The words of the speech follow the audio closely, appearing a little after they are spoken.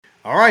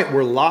All right,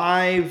 we're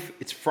live.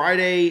 It's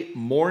Friday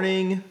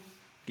morning,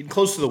 getting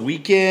close to the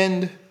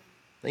weekend.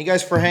 Thank you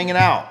guys for hanging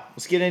out.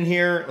 Let's get in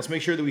here. Let's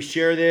make sure that we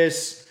share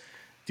this.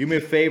 Do me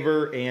a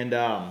favor and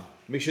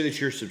make sure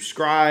that you're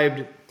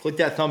subscribed. Click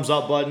that thumbs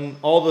up button,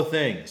 all the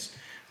things.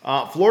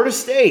 Florida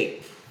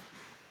State.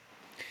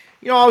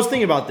 I was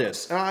thinking about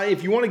this.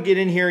 If you want to get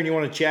in here and you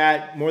want to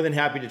chat, more than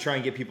happy to try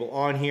and get people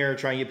on here,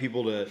 try and get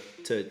people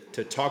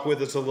to talk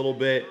with us a little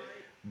bit.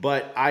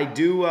 But I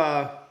do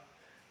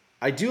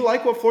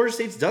like what Florida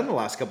State's done the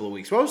last couple of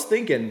weeks. What I was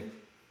thinking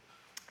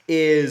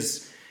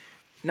is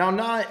now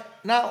not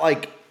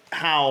like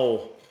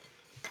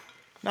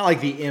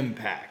the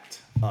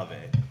impact of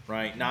it,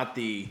 right? Not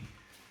the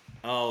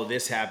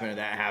this happened or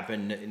that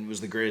happened and it was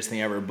the greatest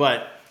thing ever.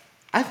 But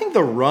I think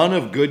the run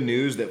of good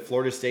news that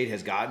Florida State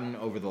has gotten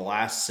over the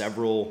last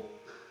several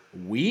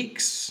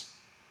weeks,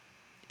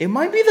 it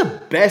might be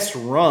the best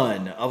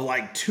run of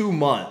like 2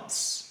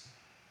 months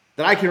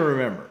that I can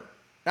remember.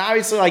 Now,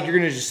 obviously, like you're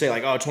going to just say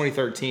like,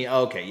 2013.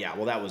 Okay, yeah,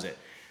 well, that was it.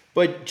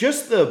 But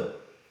just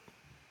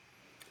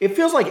it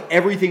feels like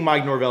everything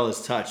Mike Norvell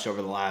has touched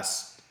over the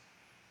last,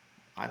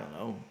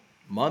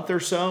 month or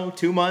so,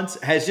 2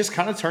 months, has just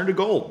kind of turned to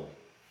gold.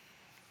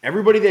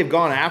 Everybody they've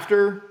gone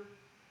after,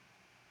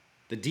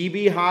 the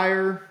DB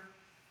hire,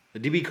 the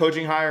DB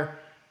coaching hire,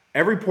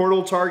 every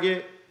portal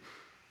target,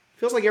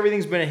 feels like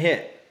everything's been a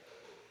hit.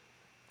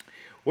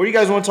 What do you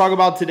guys want to talk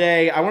about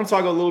today? I want to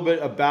talk a little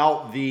bit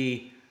about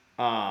the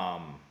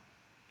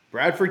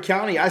Bradford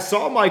County. I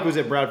saw Mike was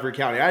at Bradford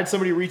County. I had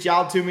somebody reach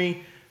out to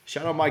me.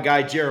 Shout out my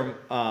guy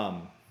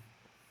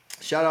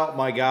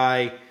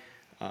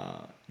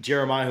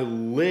Jeremiah,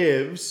 who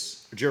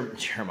lives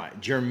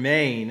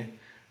Jermaine,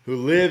 who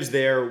lives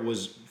there.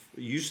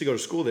 Used to go to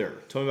school there.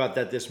 Told me about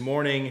that this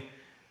morning.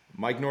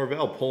 Mike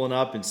Norvell pulling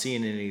up and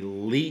seeing an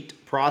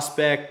elite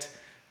prospect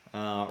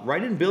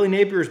right in Billy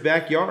Napier's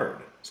backyard.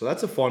 So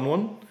that's a fun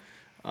one.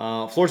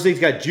 Florida State's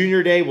got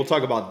Junior Day. We'll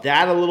talk about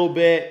that a little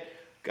bit.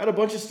 Got a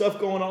bunch of stuff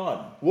going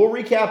on. We'll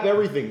recap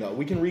everything, though.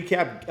 We can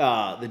recap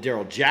the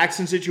Daryl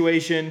Jackson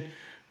situation.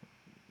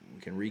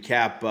 We can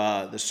recap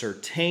the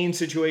Surtain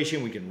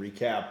situation. We can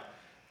recap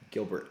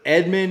Gilbert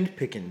Edmond,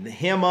 picking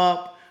him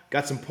up.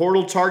 Got some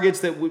portal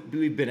targets that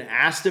we've been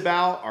asked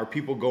about. Are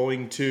people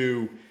going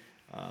to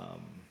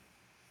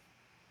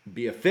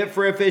be a fit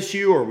for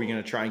FSU, or are we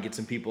going to try and get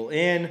some people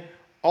in?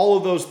 All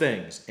of those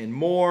things and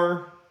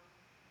more.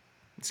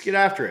 Let's get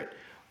after it.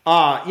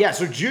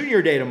 So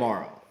Junior Day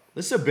tomorrow.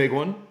 This is a big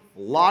one.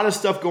 A lot of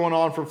stuff going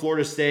on for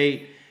Florida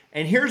State.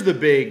 And here's the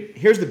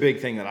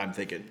big thing that I'm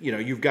thinking.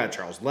 You've got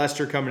Charles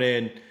Lester coming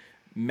in,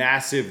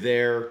 massive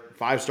there,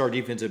 5-star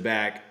defensive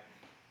back.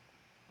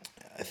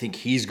 I think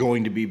he's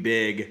going to be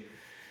big.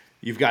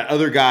 You've got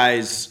other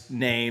guys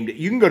named.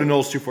 You can go to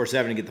Knowles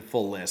 247 and get the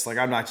full list. Like,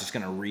 I'm not just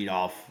going to read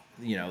off,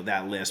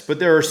 that list. But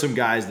there are some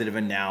guys that have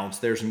announced.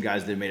 There are some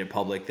guys that have made it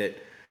public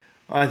that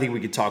I think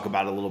we could talk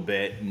about a little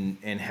bit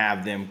and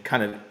have them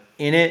kind of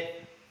in it.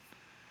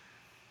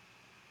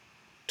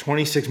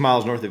 26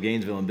 miles north of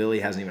Gainesville, and Billy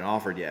hasn't even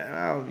offered yet.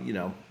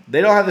 They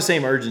don't have the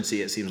same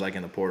urgency, it seems like,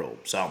 in the portal.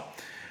 So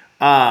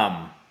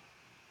I'll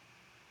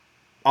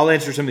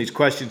answer some of these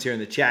questions here in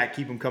the chat.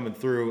 Keep them coming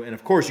through. And,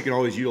 of course, you can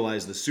always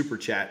utilize the super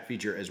chat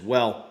feature as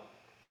well.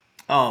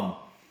 But,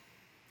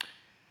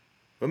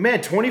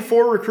 man,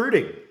 24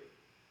 recruiting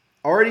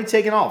already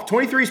taken off.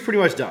 23 is pretty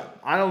much done.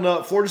 I don't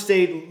know. Florida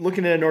State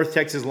looking at a North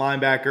Texas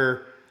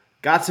linebacker.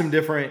 Got some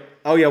different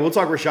 – oh, yeah, we'll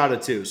talk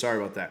Rashada too.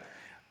 Sorry about that.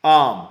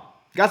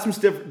 Got some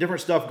different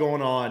stuff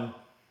going on.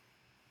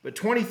 But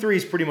 23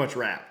 is pretty much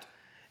wrapped.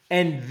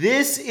 And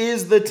this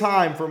is the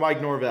time for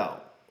Mike Norvell.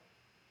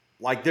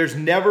 Like, there's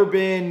never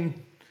been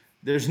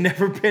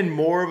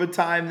more of a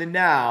time than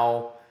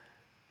now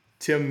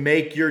to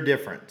make your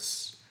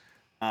difference.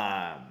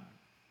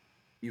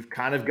 You've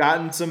kind of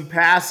gotten some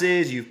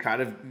passes. You've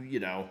kind of,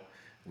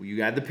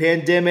 you had the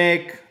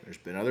pandemic. There's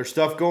been other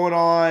stuff going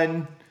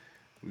on.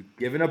 We've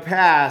given a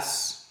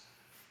pass.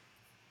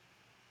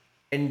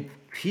 And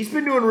he's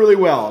been doing really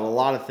well at a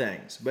lot of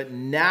things. But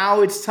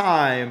now it's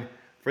time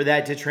for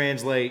that to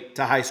translate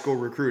to high school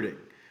recruiting.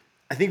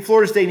 I think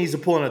Florida State needs to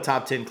pull in a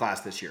top 10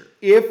 class this year.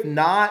 If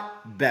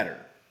not, better.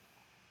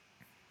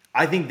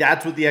 I think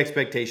that's what the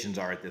expectations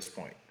are at this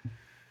point.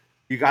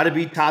 You got to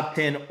be top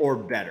 10 or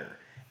better.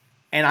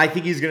 And I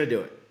think he's going to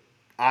do it.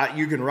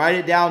 You can write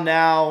it down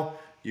now.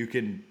 You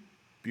can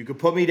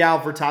put me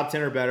down for top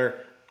 10 or better.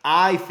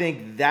 I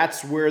think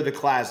that's where the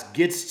class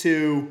gets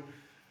to.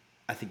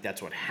 I think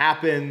that's what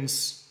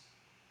happens.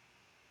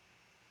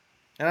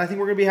 And I think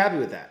we're going to be happy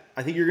with that.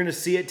 I think you're going to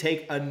see it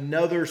take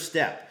another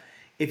step.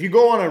 If you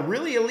go on a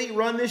really elite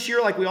run this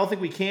year, like we all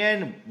think we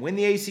can, win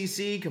the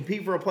ACC,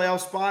 compete for a playoff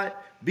spot,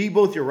 beat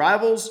both your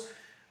rivals,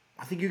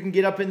 I think you can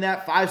get up in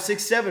that 5,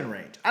 6, 7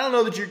 range. I don't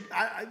know that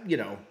I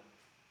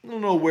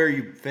don't know where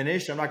you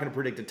finish. I'm not going to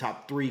predict a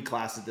top 3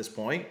 class at this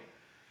point.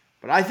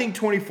 But I think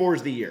 24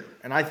 is the year.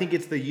 And I think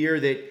it's the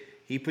year that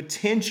he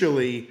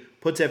potentially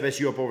puts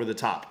FSU up over the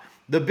top.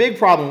 The big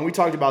problem, we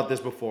talked about this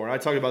before, and I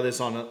talked about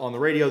this on the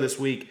radio this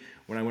week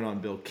when I went on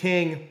Bill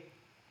King.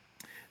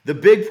 The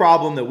big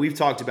problem that we've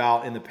talked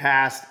about in the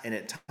past and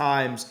at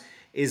times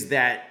is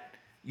that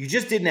you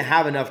just didn't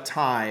have enough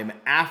time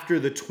after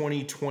the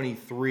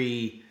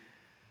 2023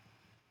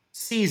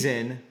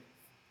 season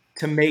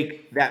to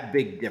make that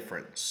big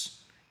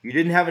difference. You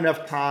didn't have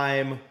enough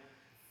time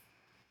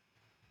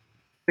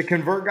to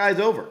convert guys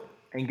over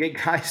and get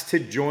guys to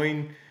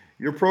join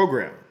your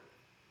program.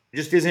 It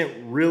just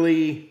isn't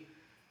really,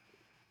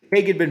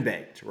 cake had been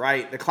baked,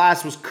 right? The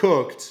class was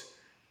cooked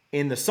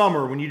in the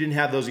summer when you didn't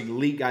have those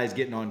elite guys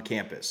getting on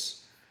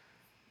campus.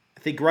 I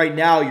think right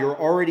now you're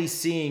already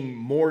seeing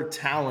more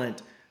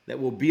talent that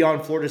will be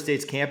on Florida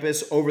State's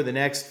campus over the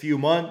next few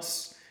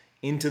months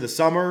into the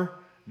summer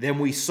than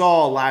we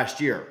saw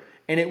last year.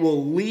 And it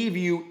will leave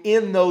you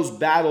in those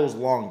battles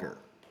longer.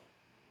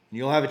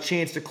 You'll have a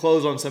chance to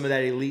close on some of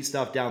that elite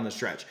stuff down the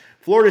stretch.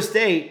 Florida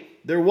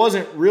State, there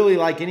wasn't really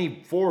like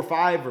any 4 or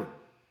 5 or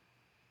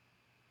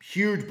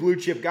huge blue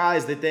chip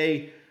guys that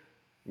they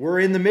were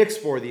in the mix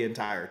for the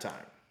entire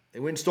time. They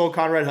went and stole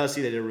Conrad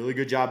Hussey. They did a really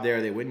good job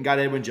there. They went and got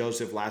Edwin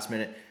Joseph last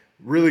minute.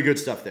 Really good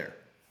stuff there.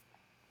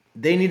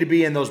 They need to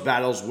be in those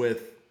battles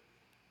with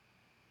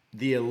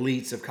the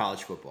elites of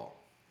college football.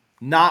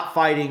 Not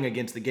fighting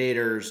against the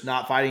Gators,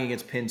 not fighting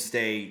against Penn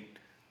State.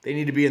 They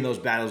need to be in those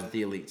battles with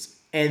the elites.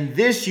 And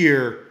this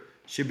year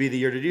should be the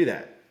year to do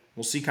that.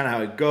 We'll see kind of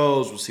how it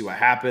goes. We'll see what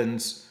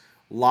happens.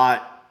 A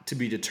lot to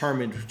be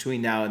determined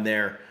between now and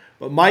there.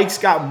 But Mike's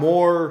got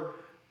more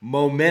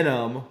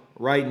momentum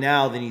right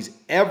now than he's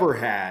ever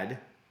had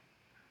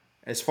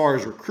as far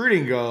as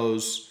recruiting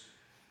goes.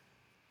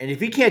 And if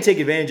he can't take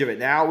advantage of it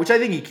now, which I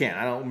think he can,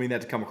 I don't mean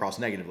that to come across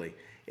negatively.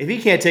 If he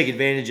can't take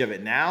advantage of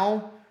it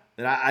now,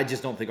 then I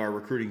just don't think our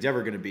recruiting's ever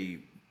going to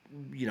be,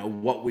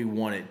 what we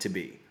want it to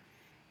be.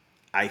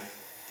 I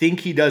think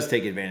he does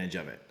take advantage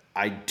of it.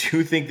 I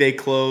do think they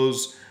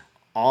close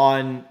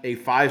on a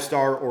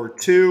 5-star or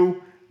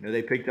 2.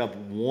 They picked up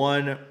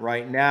 1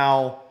 right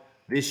now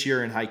this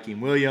year in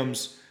Hakeem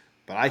Williams,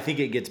 but I think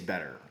it gets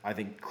better. I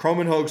think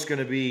Kromenhoek's going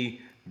to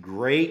be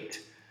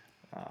great.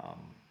 I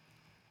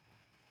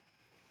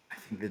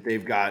think that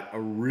they've got a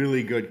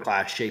really good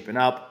class shaping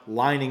up,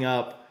 lining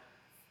up,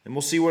 and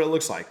we'll see what it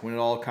looks like when it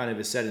all kind of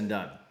is said and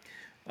done.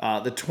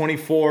 The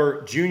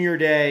 24 Junior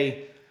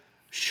Day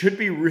should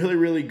be really,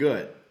 really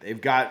good. They've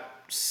got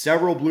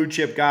several blue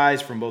chip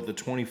guys from both the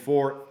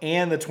 24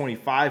 and the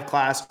 25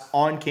 class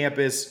on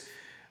campus.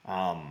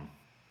 I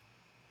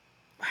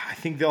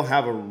think they'll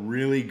have a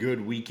really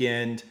good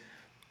weekend.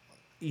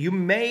 You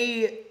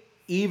may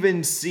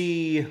even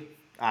see,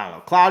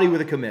 cloudy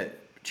with a commit.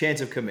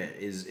 Chance of commit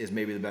is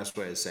maybe the best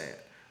way to say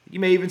it. You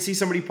may even see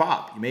somebody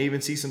pop. You may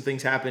even see some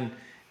things happen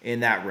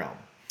in that realm.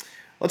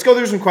 Let's go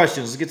through some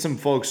questions. Let's get some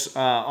folks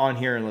on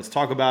here and let's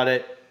talk about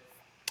it.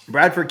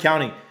 Bradford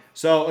County.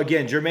 So,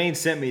 again, Jermaine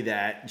sent me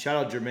that. Shout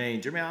out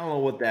Jermaine. Jermaine, I don't know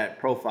what that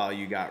profile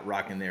you got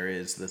rocking there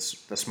is, the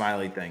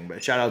smiley thing,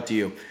 but shout out to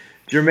you.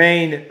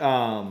 Jermaine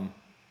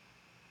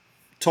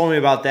told me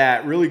about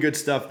that. Really good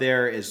stuff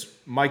there is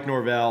Mike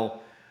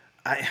Norvell.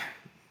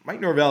 Mike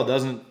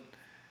Norvell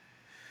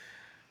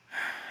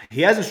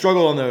he hasn't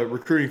struggled on the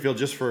recruiting field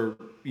just for,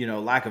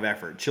 lack of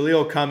effort.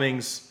 Chaleel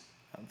Cummings,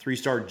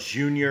 3-star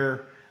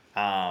junior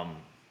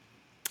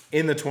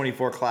in the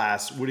 24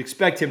 class, would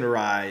expect him to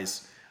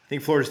rise. I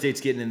think Florida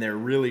State's getting in there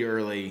really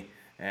early.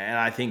 And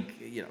I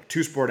think,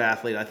 two-sport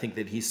athlete, I think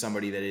that he's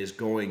somebody that is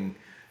going,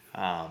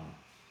 I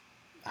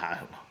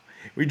don't know.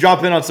 We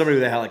drop in on somebody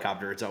with a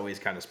helicopter. It's always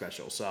kind of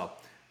special. So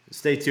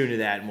stay tuned to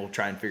that, and we'll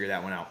try and figure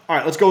that one out. All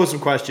right, let's go with some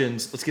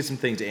questions. Let's get some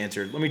things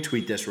answered. Let me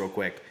tweet this real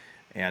quick,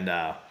 and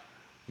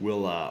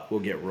we'll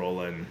get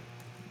rolling.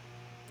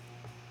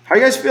 How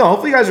you guys feeling?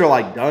 Hopefully you guys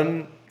are,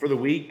 done for the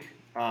week.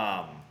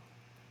 Hopefully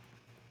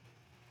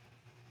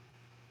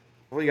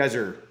you guys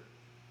are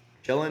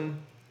chilling.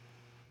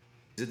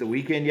 Is it the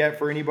weekend yet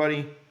for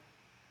anybody?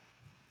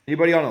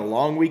 Anybody on a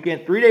long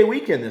weekend? 3-day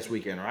weekend this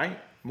weekend, right?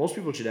 Most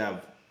people should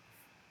have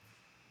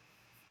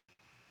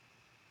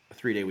a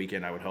 3-day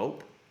weekend, I would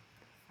hope.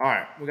 All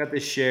right, we got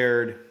this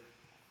shared.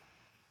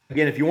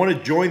 Again, if you want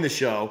to join the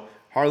show,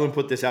 Harlan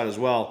put this out as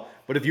well.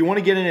 But if you want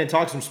to get in and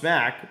talk some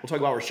smack, we'll talk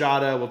about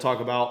Rashada, we'll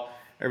talk about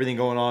everything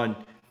going on.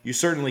 You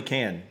certainly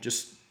can.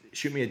 Just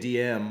shoot me a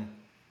DM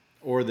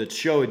or the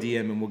show a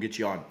DM and we'll get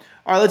you on.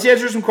 All right, let's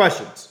answer some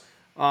questions.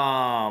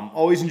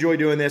 Always enjoy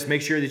doing this.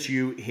 Make sure that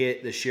you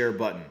hit the share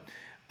button.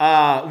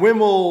 When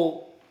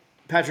will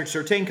Patrick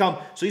Surtain come?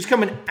 So he's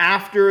coming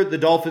after the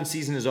Dolphins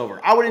season is over.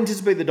 I would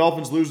anticipate the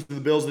Dolphins lose to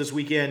the Bills this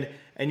weekend,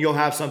 and you'll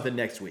have something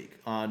next week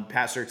on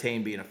Pat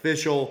Surtain being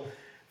official.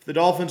 If the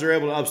Dolphins are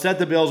able to upset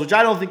the Bills, which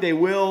I don't think they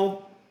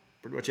will,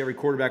 pretty much every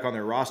quarterback on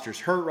their roster is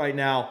hurt right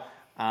now.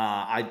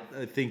 I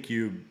think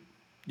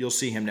you'll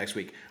see him next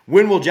week.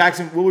 When will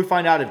we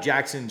find out if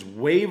Jackson's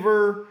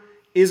waiver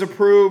is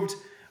approved?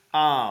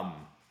 I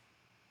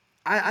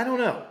don't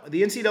know.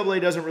 The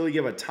NCAA doesn't really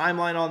give a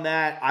timeline on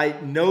that. I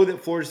know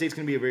that Florida State's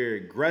going to be very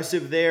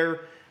aggressive there.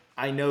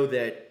 I know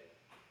that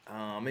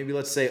maybe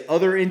let's say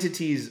other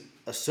entities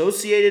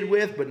associated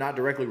with but not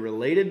directly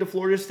related to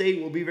Florida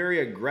State will be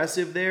very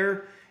aggressive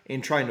there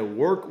in trying to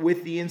work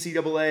with the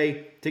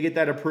NCAA to get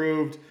that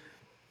approved.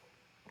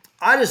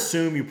 I'd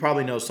assume you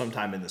probably know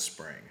sometime in the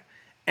spring.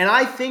 And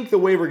I think the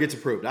waiver gets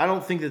approved. I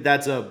don't think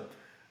there's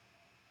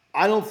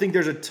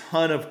a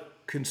ton of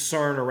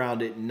concern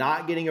around it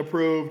not getting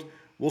approved.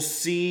 We'll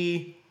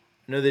see.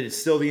 I know that it's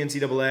still the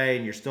NCAA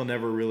and you're still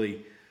never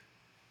really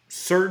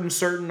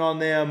certain on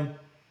them.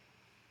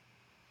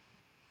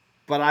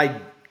 But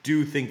I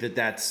do think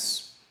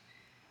it's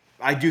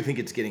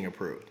getting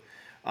approved.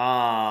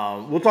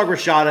 We'll talk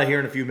Rashada here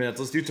in a few minutes.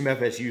 Let's do some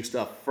FSU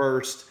stuff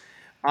first.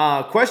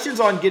 Questions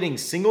on getting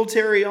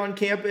Singletary on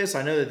campus.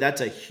 I know that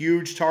that's a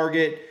huge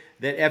target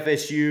that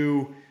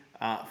FSU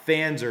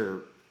fans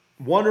are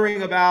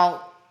wondering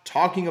about,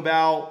 talking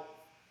about,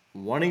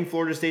 wanting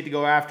Florida State to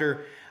go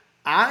after.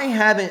 I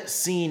haven't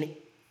seen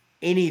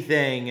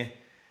anything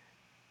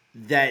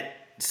that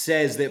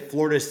says that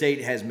Florida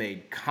State has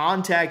made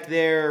contact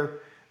there.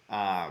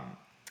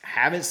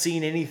 Haven't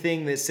seen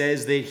anything that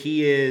says that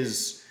he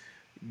is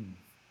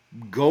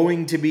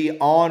going to be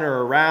on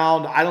or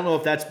around. I don't know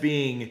if that's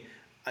being...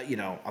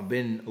 I've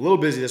been a little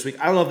busy this week.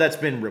 I don't know if that's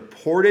been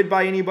reported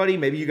by anybody.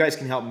 Maybe you guys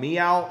can help me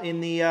out in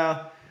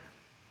the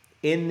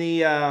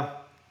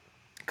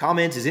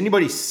comments. Is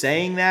anybody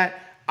saying that?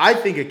 I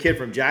think a kid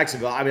from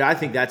Jacksonville. I mean, I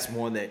think that's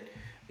one that,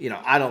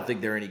 I don't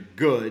think they're any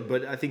good,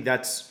 but I think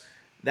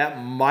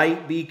that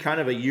might be kind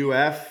of a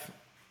UF.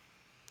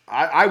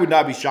 I would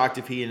not be shocked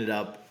if he ended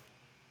up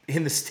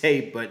in the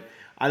state, but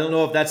I don't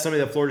know if that's something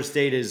that Florida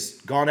State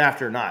has gone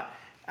after or not.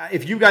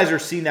 If you guys are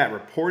seeing that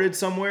reported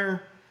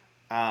somewhere,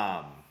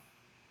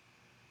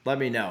 let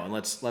me know and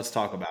let's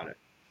talk about it.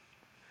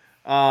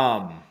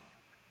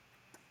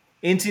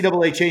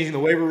 NCAA changing the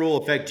waiver rule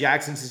affect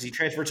Jackson since he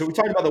transferred. So we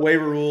talked about the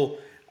waiver rule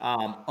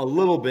a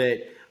little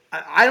bit.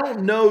 I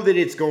don't know that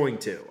it's going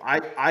to.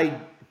 The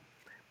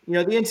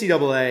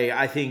NCAA,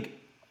 I think,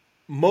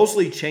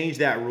 mostly changed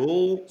that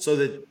rule so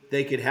that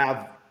they could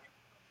have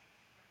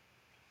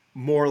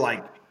more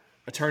like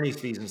attorney's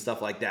fees and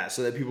stuff like that,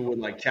 so that people would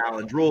like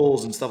challenge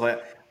rules and stuff like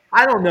that.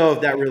 I don't know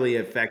if that really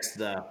affects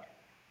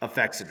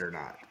it or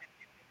not.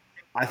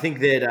 I think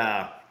that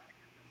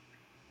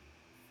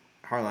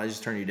Harlan, I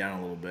just turned you down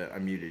a little bit. I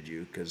muted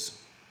you because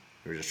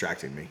you were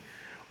distracting me.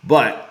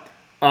 But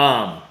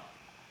I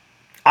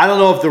don't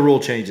know if the rule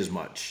changes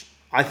much.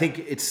 I think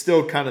it's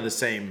still kind of the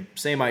same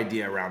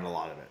idea around a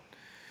lot of it.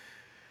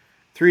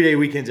 3-day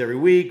weekends every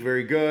week,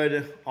 very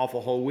good. Off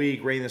a whole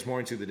week. Rain this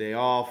morning, took the day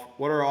off.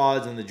 What are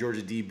odds on the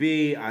Georgia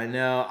DB? I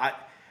know.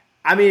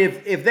 I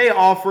mean, if they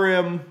offer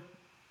him,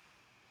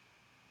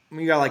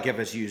 you got like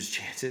FSU's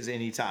chances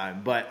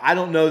anytime, but I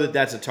don't know that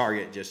that's a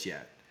target just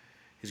yet.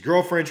 His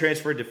girlfriend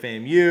transferred to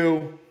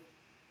FAMU.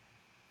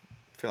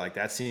 I feel like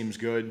that seems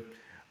good.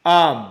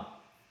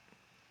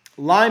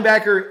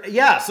 Linebacker,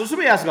 yeah, so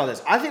somebody asked about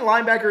this. I think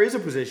linebacker is a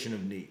position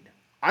of need.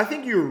 I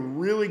think you're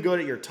really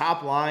good at your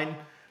top line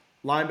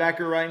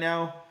linebacker right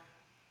now.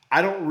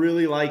 I don't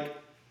really like,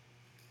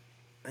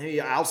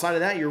 outside of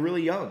that, you're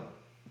really young.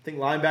 I think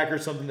linebacker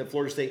is something that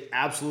Florida State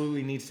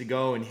absolutely needs to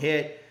go and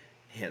hit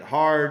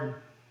hard.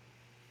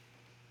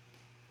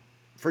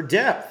 For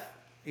depth,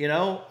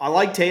 I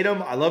like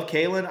Tatum. I love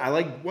Kalen. I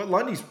like what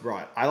Lundy's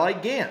brought. I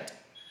like Gant.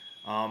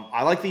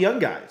 I like the young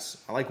guys.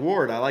 I like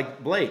Ward. I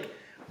like Blake.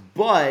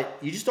 But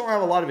you just don't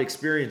have a lot of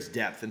experience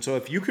depth. And so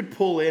if you could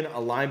pull in a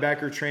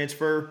linebacker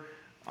transfer,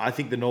 I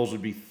think the Noles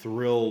would be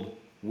thrilled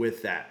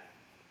with that.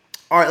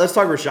 All right, let's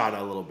talk Rashada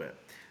a little bit.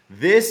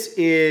 This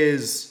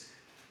is...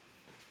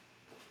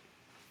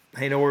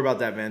 Hey, don't worry about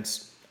that,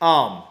 Vince.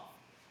 The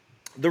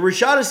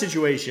Rashada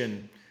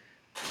situation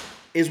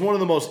is one of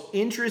the most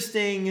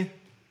interesting...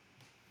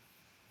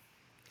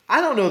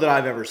 I don't know that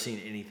I've ever seen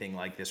anything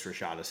like this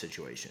Rashada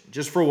situation,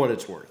 just for what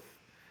it's worth.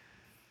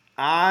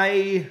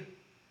 I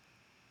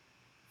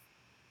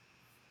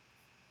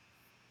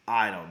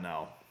don't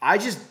know.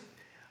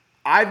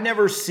 I've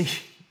never seen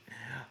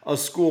a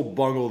school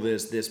bungle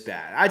this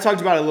bad. I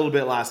talked about it a little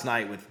bit last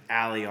night with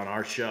Allie on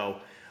our show.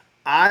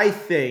 I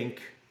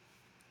think,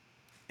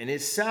 and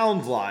it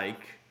sounds like,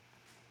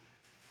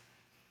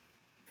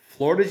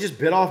 Florida just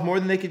bit off more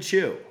than they could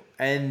chew.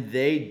 And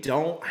they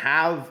don't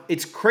have...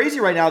 It's crazy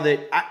right now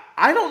that...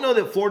 I don't know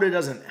that Florida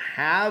doesn't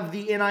have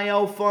the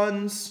NIL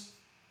funds.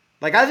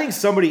 Like, I think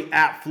somebody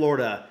at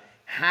Florida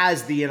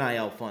has the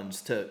NIL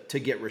funds to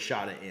get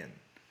Rashada in.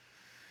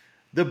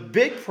 The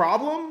big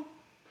problem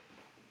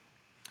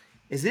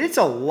is that it's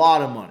a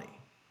lot of money.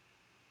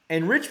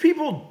 And rich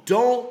people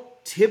don't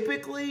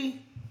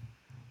typically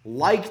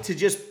like to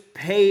just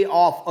pay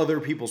off other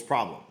people's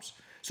problems.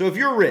 So if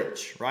you're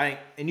rich, right,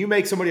 and you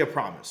make somebody a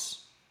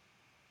promise,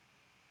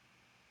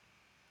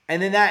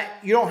 and then that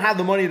you don't have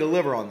the money to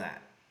deliver on that,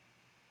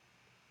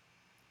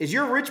 is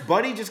your rich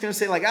buddy just going to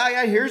say like, oh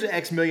yeah, here's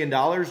X million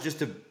dollars just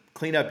to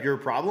clean up your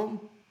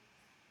problem?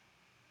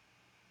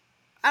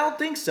 I don't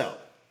think so.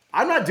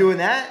 I'm not doing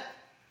that.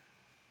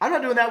 I'm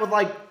not doing that with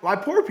like my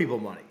poor people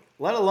money,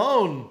 let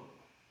alone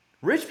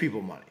rich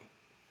people money.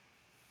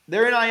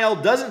 Their NIL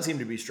doesn't seem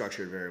to be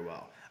structured very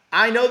well.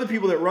 I know the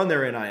people that run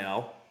their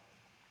NIL,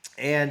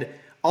 and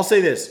I'll say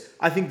this.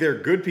 I think they're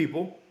good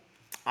people.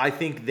 I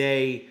think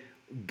they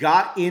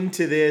got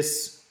into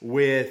this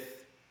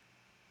with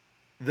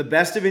the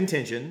best of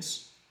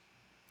intentions,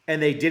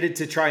 and they did it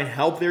to try and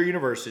help their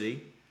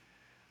university.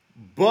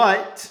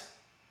 But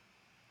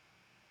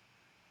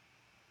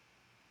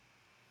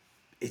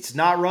it's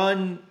not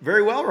run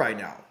very well right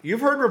now.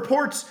 You've heard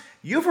reports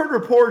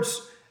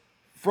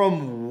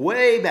from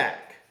way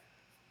back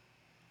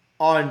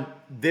on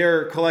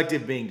their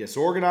collective being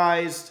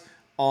disorganized,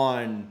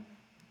 on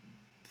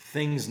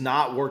things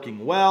not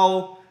working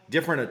well.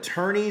 Different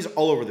attorneys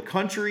all over the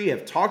country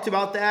have talked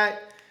about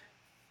that.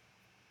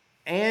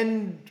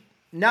 And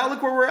now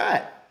look where we're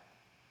at.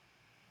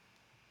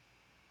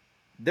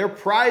 Their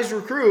prize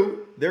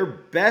recruit, their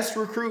best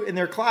recruit in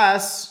their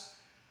class,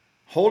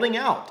 holding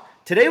out.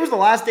 Today was the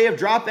last day of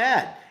drop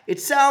ad.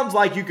 It sounds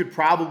like you could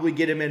probably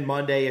get him in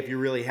Monday if you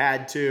really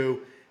had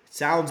to. It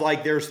sounds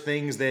like there's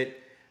things that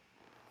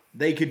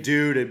they could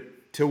do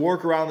to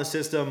work around the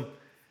system.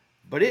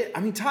 But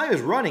time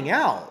is running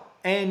out.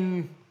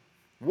 And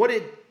what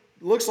it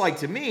looks like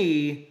to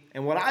me,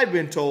 and what I've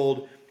been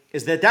told,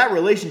 is that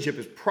relationship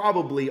is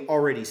probably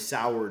already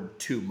soured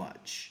too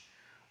much.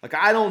 Like,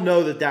 I don't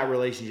know that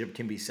relationship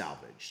can be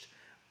salvaged.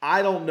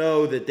 I don't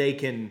know that they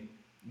can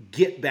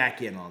get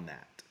back in on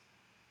that.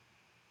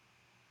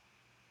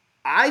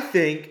 I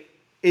think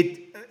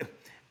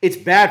it's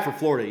bad for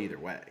Florida either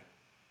way.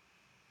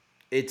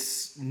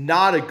 It's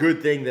not a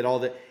good thing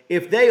that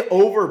if they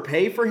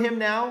overpay for him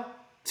now,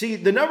 see,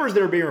 the numbers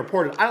that are being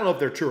reported, I don't know if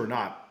they're true or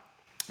not,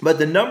 but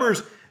the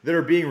numbers that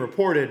are being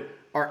reported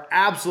are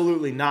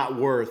absolutely not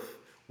worth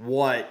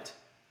what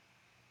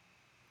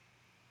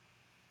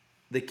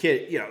the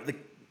kid,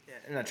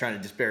 I'm not trying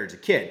to disparage the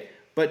kid,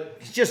 but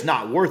he's just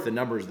not worth the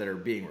numbers that are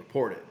being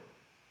reported.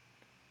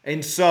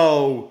 And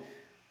so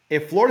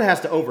if Florida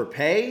has to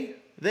overpay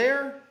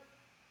there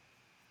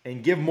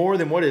and give more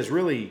than what is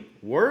really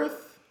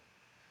worth,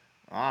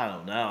 I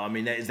don't know. I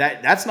mean,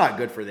 that's not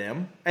good for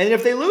them. And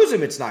if they lose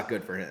him, it's not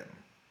good for him.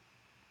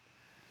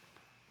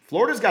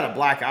 Florida's got a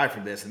black eye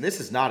for this, and this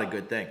is not a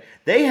good thing.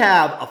 They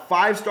have a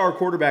 5-star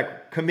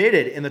quarterback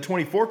committed in the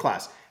 24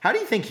 class. How do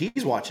you think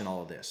he's watching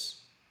all of this?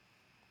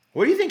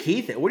 What do you think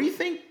he thinks? What do you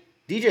think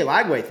DJ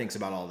Lagway thinks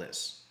about all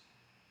this?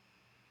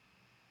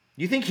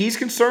 You think he's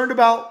concerned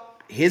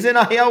about his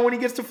NIL when he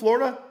gets to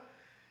Florida?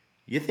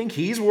 You think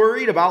he's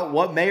worried about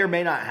what may or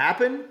may not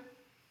happen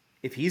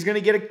if he's going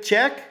to get a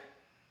check?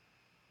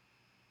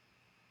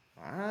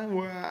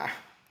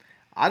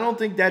 I don't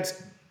think that's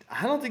good.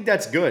 I don't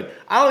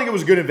think it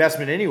was a good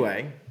investment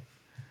anyway.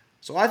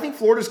 So I think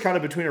Florida's kind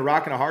of between a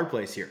rock and a hard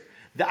place here.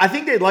 I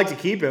think they'd like to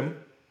keep him.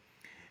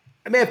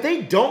 I mean, if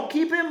they don't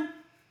keep him,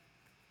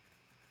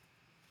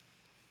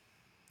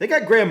 they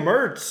got Graham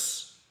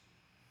Mertz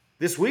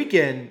this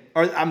weekend,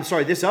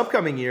 this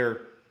upcoming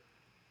year.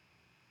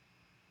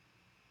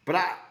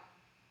 But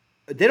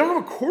they don't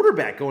have a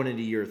quarterback going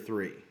into year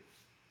 3.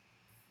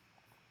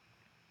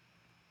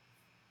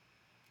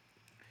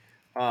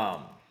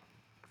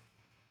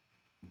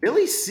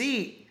 Billy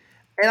C.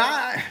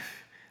 and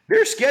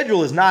their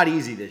schedule is not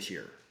easy this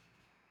year.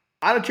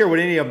 I don't care what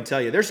any of them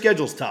tell you. Their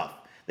schedule's tough.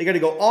 They got to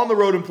go on the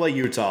road and play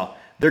Utah.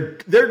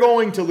 They're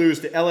going to lose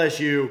to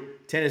LSU,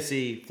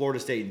 Tennessee, Florida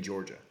State, and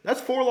Georgia.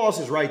 That's 4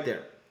 losses right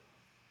there.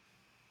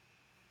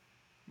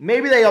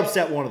 Maybe they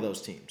upset one of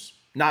those teams,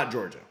 not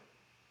Georgia.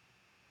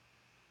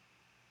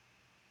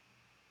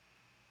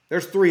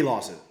 There's 3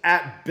 losses.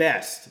 At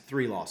best,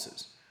 3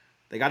 losses.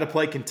 They got to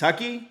play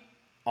Kentucky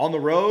on the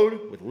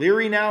road with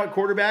Leary now at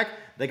quarterback.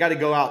 They got to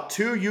go out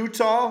to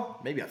Utah,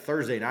 maybe a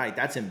Thursday night.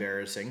 That's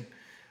embarrassing.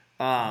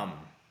 Play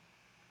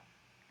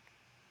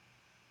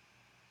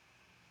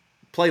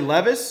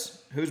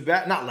Levis, who's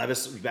back. Not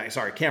Levis, who's back.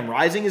 Sorry, Cam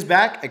Rising is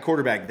back at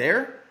quarterback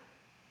there.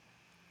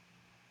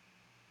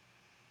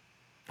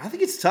 I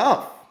think it's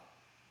tough.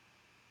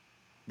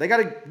 They got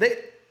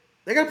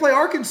to play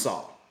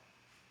Arkansas.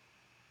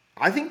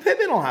 I think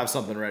Pittman will have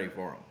something ready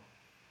for them.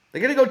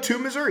 They're going to go to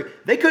Missouri.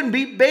 They couldn't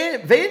beat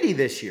Vandy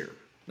this year.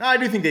 Now, I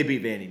do think they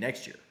beat Vandy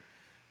next year.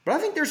 But I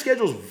think their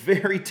schedule is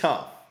very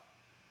tough.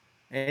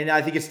 And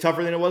I think it's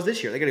tougher than it was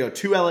this year. They're going to go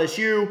to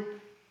LSU.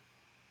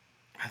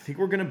 I think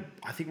we're going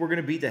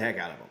to beat the heck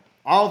out of them.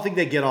 I don't think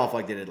they get off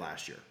like they did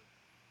last year.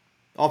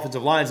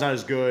 Offensive line's not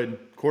as good.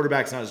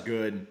 Quarterback's not as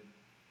good.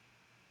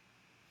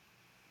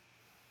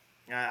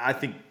 I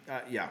think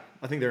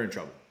they're in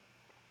trouble.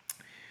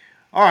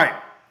 All right.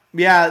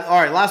 Yeah, all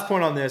right, last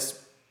point on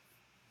this.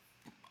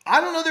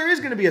 I don't know there is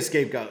going to be a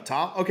scapegoat,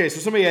 Tom. Okay,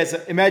 so somebody has,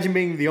 imagine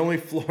being the only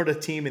Florida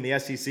team in the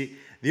SEC,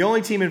 the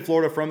only team in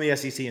Florida from the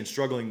SEC and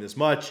struggling this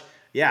much.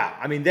 Yeah,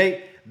 I mean,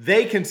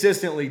 they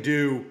consistently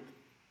do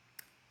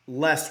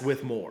less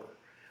with more.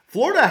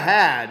 Florida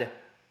had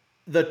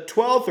the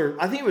 12th or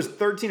I think it was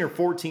 13th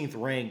or 14th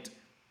ranked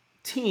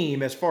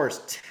team as far as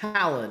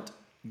talent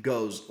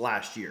goes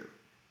last year.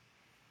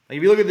 Like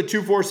if you look at the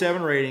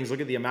 247 ratings,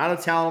 look at the amount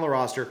of talent on the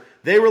roster,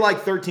 they were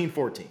like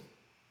 13-14.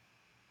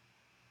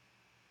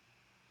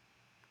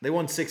 They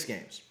won 6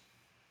 games.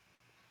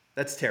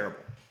 That's terrible.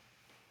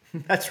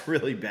 That's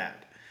really bad.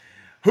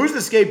 Who's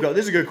the scapegoat?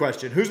 This is a good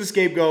question. Who's the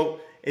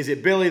scapegoat Is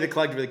it Billy, the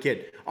collective, or the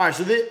kid? All right,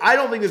 so I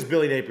don't think this is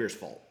Billy Napier's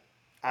fault.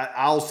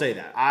 I'll say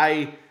that.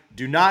 I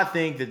do not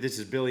think that this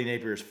is Billy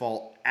Napier's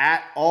fault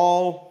at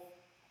all.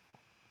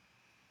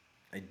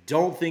 I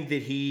don't think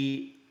that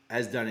he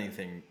has done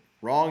anything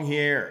wrong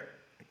here,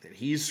 that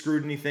he's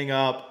screwed anything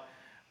up.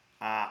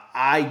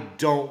 I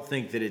don't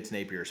think that it's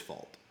Napier's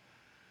fault.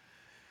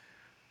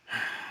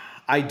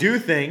 I do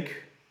think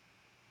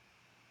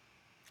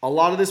a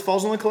lot of this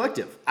falls on the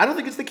collective. I don't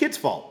think it's the kid's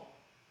fault.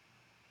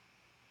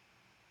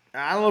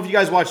 I don't know if you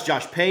guys watch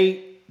Josh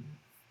Pate,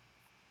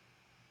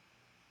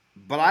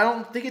 but I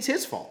don't think it's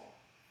his fault.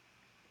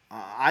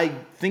 I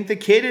think the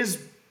kid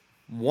is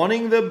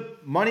wanting the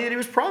money that he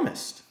was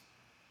promised.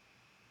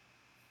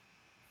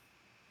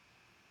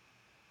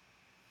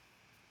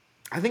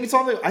 I think it's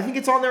on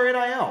their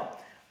NIL.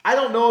 I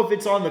don't know if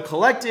it's on the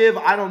collective.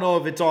 I don't know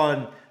if it's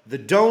on the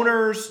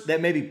donors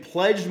that maybe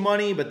pledged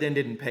money but then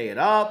didn't pay it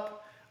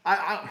up.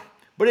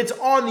 But it's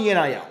on the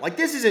NIL. Like,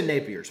 this isn't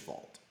Napier's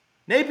fault.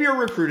 Napier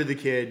recruited the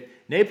kid.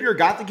 Napier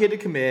got the kid to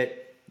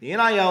commit. The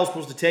NIL is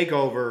supposed to take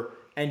over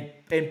and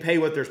pay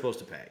what they're supposed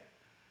to pay.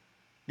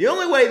 The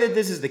only way that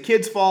this is the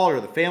kid's fault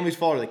or the family's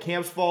fault or the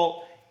camp's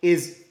fault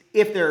is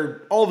if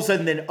they're all of a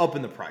sudden then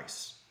upping the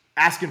price,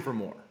 asking for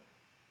more,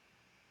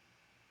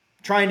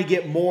 trying to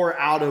get more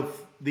out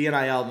of the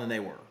NIL than they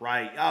were,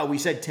 right? Oh, we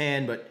said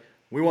 10, but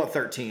we want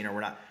 13 or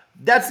we're not.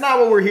 That's not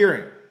what we're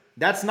hearing.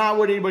 That's not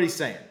what anybody's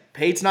saying.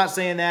 Pate's not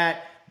saying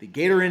that. The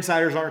Gator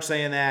insiders aren't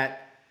saying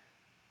that.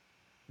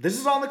 This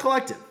is on the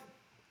collective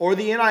or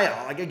the NIL.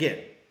 Like, again,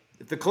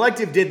 if the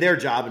collective did their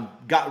job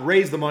and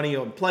raised the money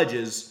on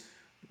pledges,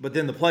 but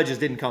then the pledges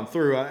didn't come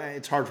through,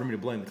 it's hard for me to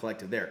blame the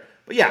collective there.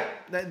 But yeah,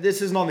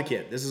 this isn't on the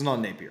kid. This isn't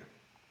on Napier.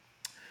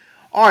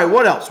 All right,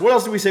 what else? What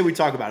else did we say we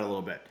talk about a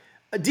little bit?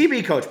 A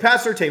DB coach, Pat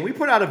Surtain. We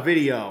put out a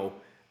video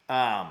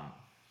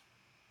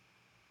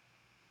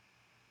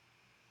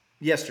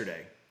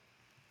yesterday.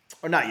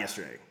 Or not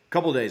yesterday. A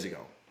couple of days ago.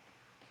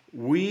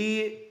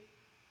 We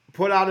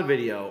put out a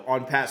video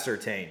on Pat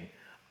Surtain.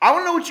 I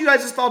want to know what you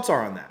guys' thoughts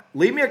are on that.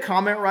 Leave me a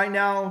comment right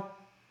now.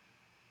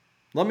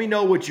 Let me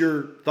know what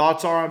your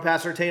thoughts are on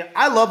Pat Surtain.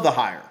 I love the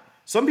hire.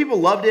 Some people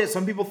loved it.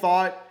 Some people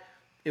thought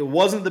it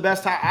wasn't the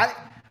best hire.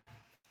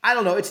 I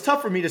don't know. It's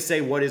tough for me to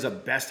say what is a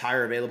best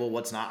hire available,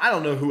 what's not. I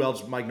don't know who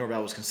else Mike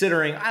Norvell was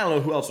considering. I don't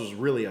know who else was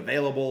really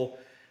available.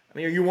 I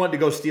mean, you wanted to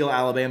go steal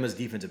Alabama's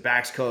defensive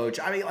backs coach.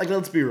 I mean, like,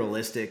 let's be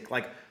realistic.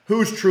 Like,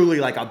 who's truly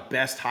like a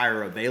best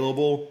hire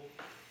available?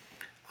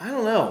 I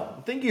don't know.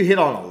 I think you hit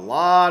on a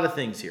lot of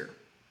things here.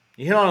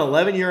 You hit on an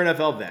 11-year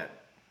NFL vet.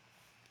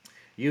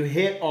 You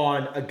hit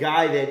on a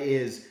guy that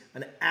is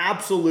an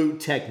absolute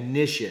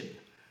technician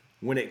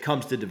when it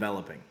comes to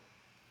developing.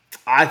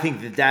 I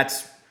think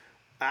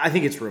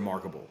it's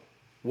remarkable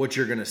what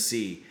you're going to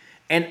see.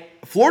 And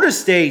Florida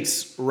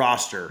State's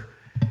roster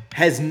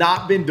has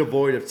not been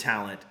devoid of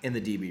talent in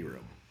the DB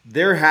room.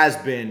 There has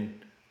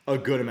been a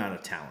good amount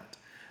of talent.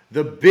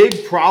 The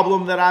big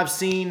problem that I've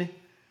seen,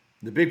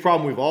 the big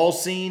problem we've all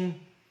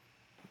seen,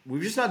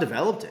 we've just not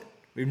developed it.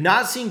 We've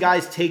not seen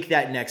guys take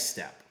that next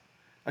step.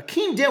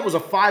 Akeem Dent was a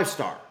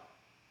 5-star.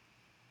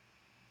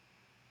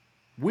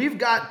 We've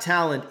got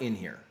talent in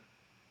here.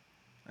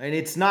 And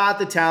it's not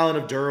the talent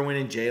of Derwin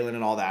and Jalen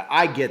and all that.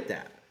 I get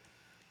that.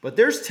 But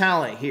there's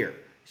talent here.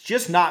 It's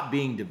just not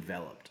being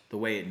developed the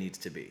way it needs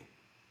to be.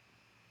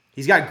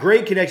 He's got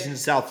great connections in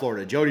South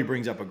Florida. Jody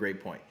brings up a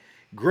great point.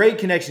 Great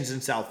connections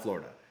in South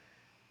Florida.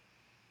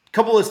 A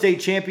couple of state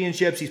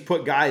championships. He's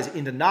put guys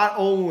into not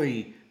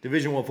only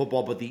Division I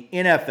football, but the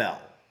NFL.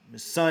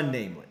 His son,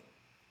 namely.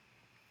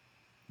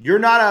 You're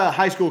not a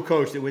high school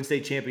coach that wins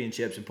state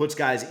championships and puts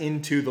guys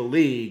into the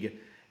league,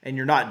 and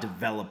you're not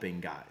developing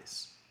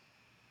guys.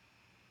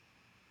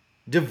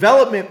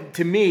 Development,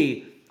 to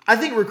me, I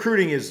think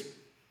recruiting's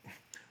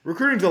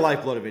the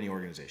lifeblood of any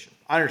organization.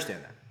 I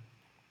understand that.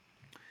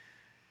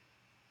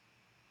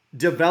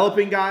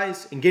 Developing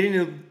guys and getting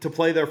them to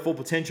play their full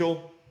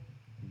potential,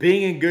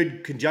 being in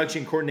good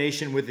conjunction,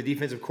 coordination with the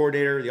defensive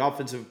coordinator, the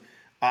offensive,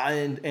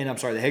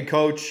 the head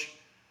coach,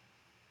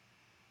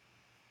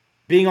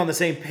 being on the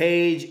same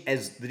page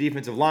as the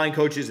defensive line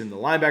coaches and the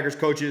linebackers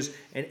coaches,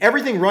 and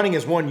everything running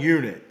as one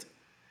unit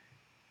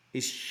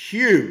is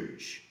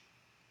huge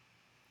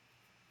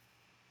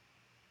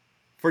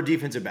for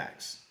defensive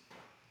backs.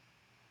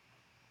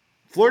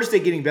 Florida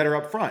State getting better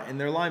up front in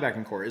their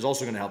linebacking core is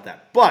also going to help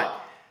that. But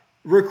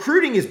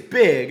recruiting is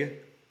big.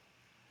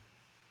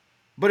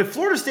 But if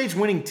Florida State's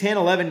winning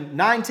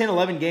 9, 10,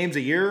 11 games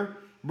a year,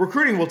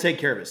 recruiting will take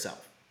care of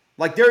itself.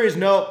 Like, there is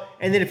no,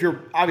 and then if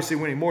you're obviously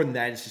winning more than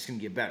that, it's just going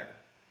to get better.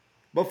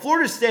 But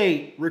Florida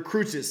State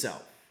recruits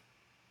itself.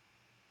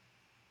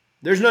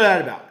 There's no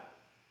doubt about it.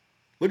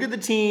 Look at the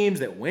teams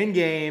that win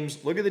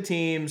games. Look at the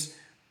teams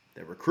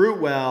that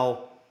recruit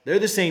well. They're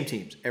the same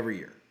teams every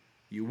year.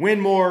 You win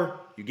more,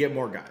 you get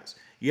more guys.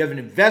 You have an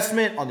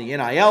investment on the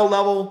NIL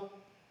level,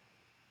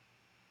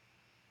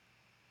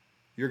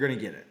 you're going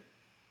to get it.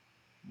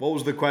 What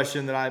was the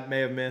question that I may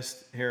have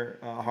missed here,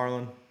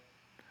 Harlan?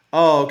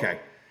 Oh, okay.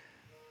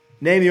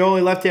 Name the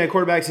only left-handed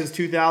quarterback since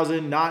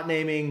 2000, not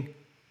naming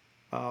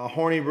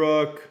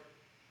Hornibrook.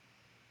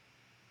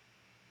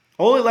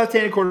 Only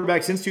left-handed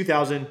quarterback since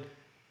 2000.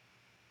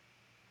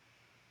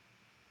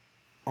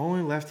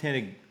 Only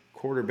left-handed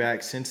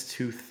quarterback since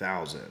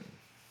 2000.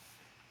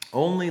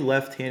 Only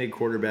left-handed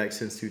quarterback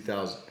since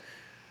 2000.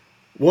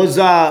 Was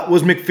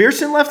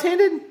McPherson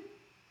left-handed?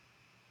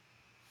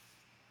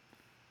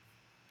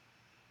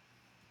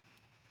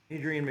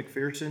 Adrian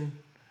McPherson.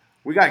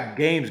 We got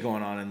games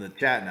going on in the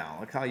chat now.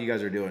 Look how you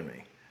guys are doing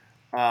me.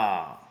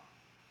 Now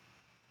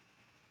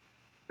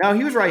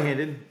he was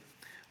right-handed.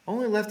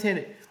 Only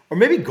left-handed. Or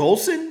maybe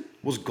Golson?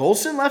 Was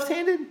Golson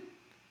left-handed?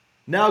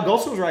 No,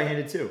 Golson was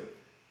right-handed too.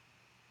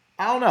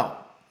 I don't know.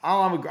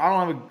 I don't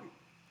have a.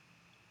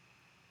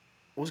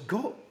 Was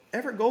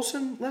Everett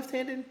Golson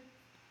left-handed?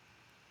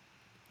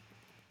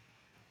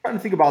 Trying to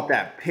think about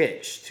that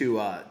pitch to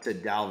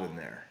Dalvin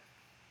there.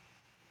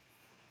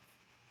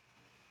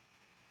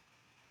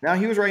 Now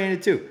he was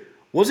right-handed too.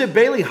 Was it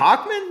Bailey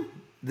Hockman?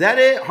 That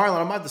it? Harlan,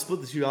 I'm about to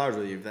split the $2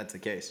 with you if that's the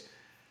case.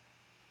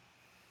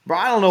 Bro,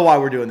 I don't know why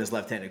we're doing this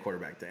left-handed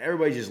quarterback thing.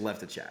 Everybody just left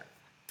the chat.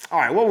 All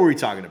right, what were we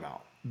talking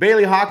about?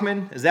 Bailey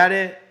Hockman? Is that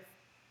it?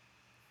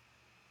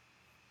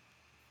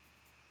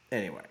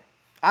 Anyway,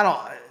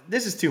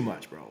 this is too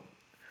much, bro.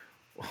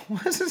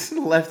 What is this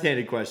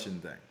left-handed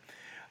question thing?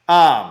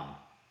 I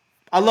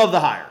love the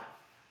hire.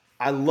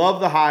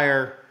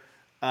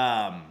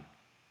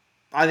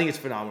 I think it's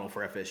phenomenal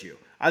for FSU.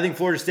 I think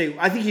Florida State,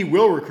 I think he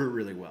will recruit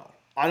really well.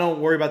 I don't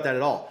worry about that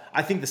at all.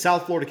 I think the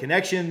South Florida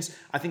connections,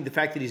 I think the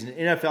fact that he's an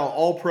NFL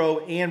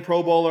All-Pro and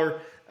Pro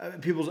Bowler,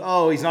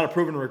 he's not a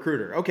proven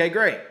recruiter. Okay,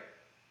 great.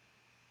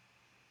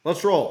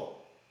 Let's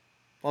roll.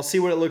 Let's see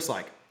what it looks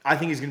like. I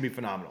think he's going to be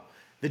phenomenal.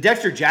 The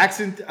Dexter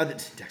Jackson,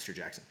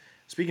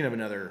 speaking of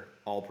another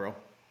All-Pro,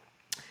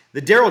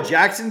 the Darrell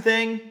Jackson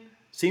thing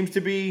seems to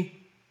be,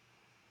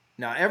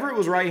 now Everett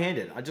was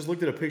right-handed. I just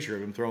looked at a picture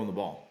of him throwing the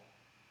ball.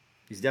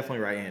 He's definitely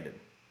right-handed.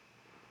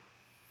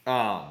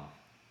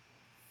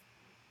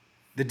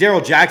 The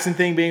Darrell Jackson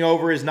thing being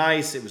over is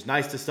nice. It was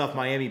nice to stuff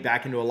Miami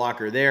back into a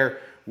locker there.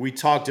 We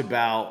talked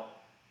about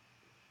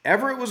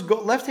Everett was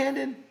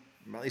left-handed.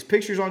 Well, these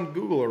pictures on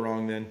Google are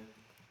wrong then.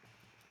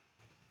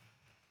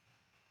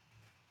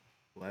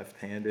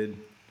 Left-handed.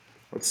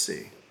 Let's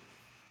see.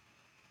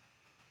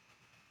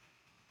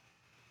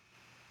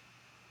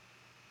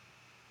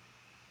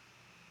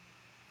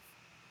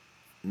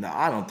 No,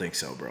 I don't think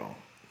so, bro.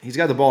 He's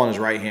got the ball in his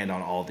right hand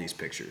on all these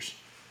pictures.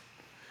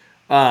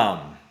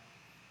 Oh,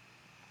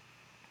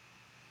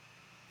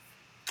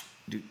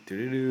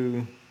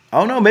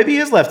 no, maybe he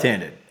is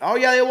left-handed. Oh,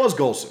 yeah, it was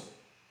Golson.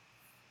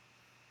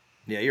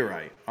 Yeah, you're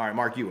right. All right,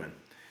 Mark, you win.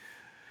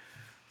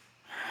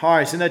 All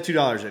right, send that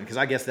 $2 in because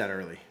I guessed that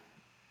early.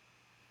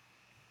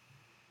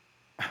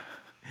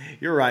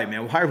 You're right,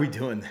 man. Why are we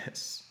doing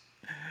this?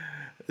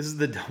 This is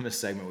the dumbest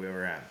segment we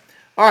ever had.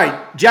 All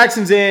right,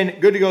 Jackson's in.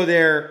 Good to go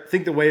there.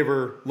 Think the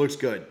waiver looks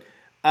good.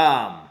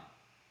 I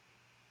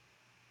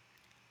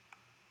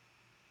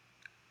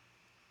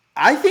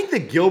think the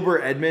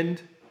Gilbert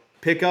Edmond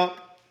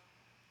pickup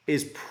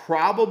is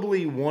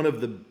probably one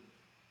of the...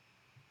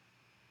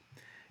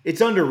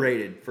 It's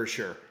underrated for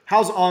sure.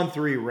 How's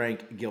On3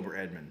 rank Gilbert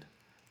Edmond?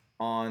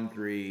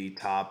 On3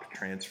 top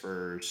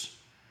transfers.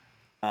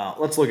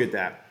 Let's look at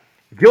that.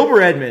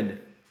 Gilbert Edmond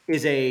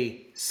is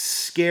a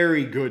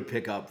scary good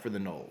pickup for the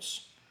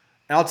Noles.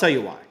 And I'll tell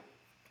you why.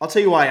 I'll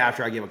tell you why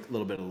after I give a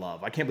little bit of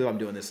love. I can't believe I'm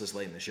doing this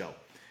late in the show.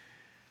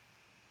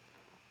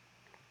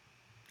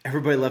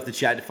 Everybody left the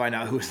chat to find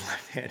out who was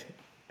left-handed.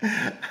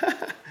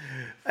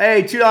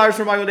 Hey, $2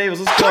 for Michael Davis.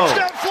 Let's go.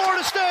 Touchdown,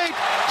 Florida State.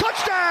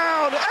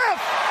 Touchdown,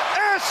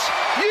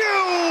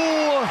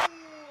 FSU.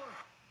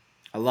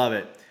 I love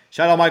it.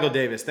 Shout out Michael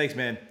Davis. Thanks,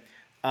 man.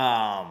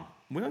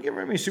 We don't get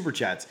very many super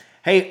chats.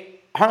 Hey,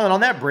 Harlan, on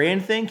that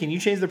brand thing, can you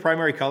change the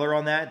primary color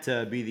on that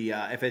to be the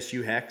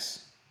FSU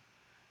Hex?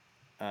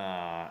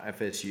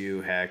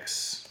 FSU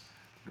Hex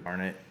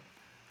Garnet.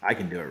 I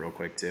can do it real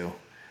quick, too.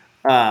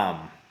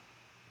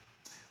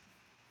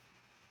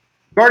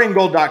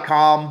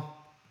 GuardianGold.com. You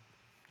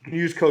can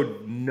use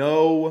code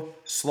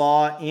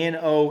NOSLAW,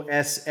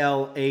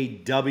 NOSLAW.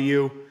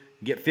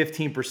 Get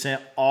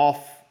 15%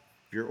 off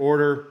your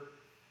order.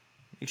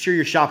 Make sure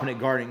you're shopping at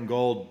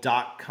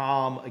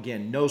GuardianGold.com.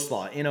 Again,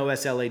 NOSLAW,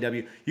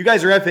 NOSLAW. You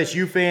guys are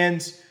FSU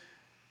fans.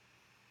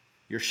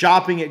 You're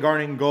shopping at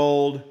Garnet &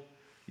 Gold.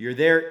 You're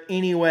there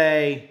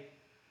anyway.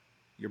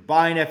 You're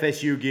buying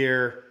FSU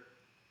gear.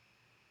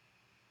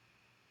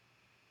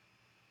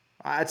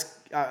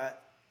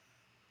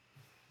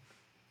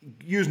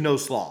 Use No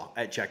Slaw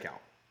at checkout.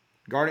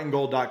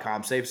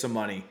 GuardianGold.com. Save some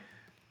money.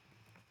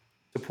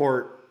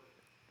 Support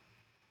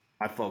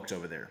my folks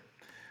over there.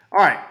 All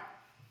right.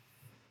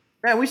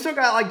 Man, we still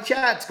got like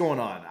chats going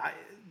on.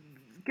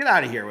 Get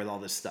out of here with all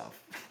this stuff.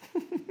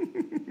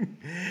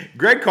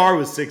 Greg Carr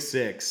was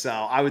 6'6", so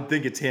I would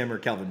think it's him or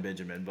Kelvin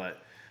Benjamin,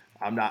 but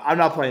I'm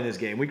not playing this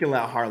game. We can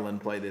let Harlan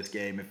play this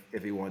game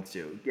if he wants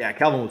to. Yeah,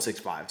 Kelvin was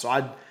 6'5", so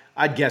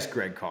I'd guess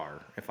Greg Carr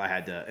if I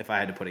had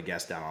to put a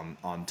guess down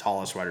on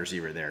tallest wide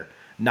receiver there,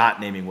 not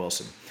naming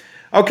Wilson.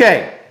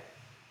 Okay.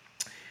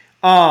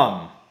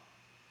 Here's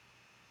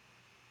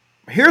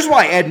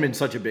why Edmond's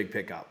such a big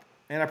pickup.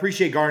 And I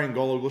appreciate Garnet and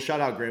Gold. We'll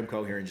shout out Graham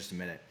Coe here in just a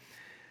minute.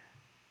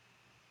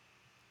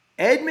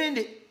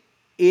 Edmond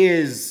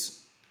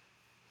is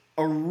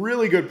a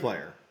really good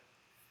player.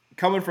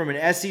 Coming from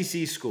an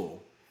SEC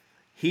school,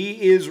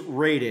 he is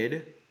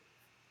rated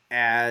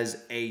as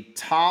a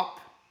top,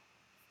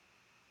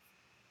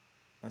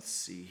 let's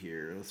see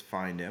here, let's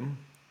find him.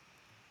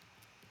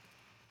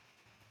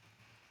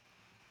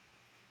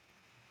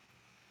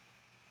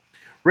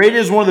 Rated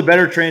as one of the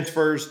better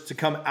transfers to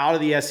come out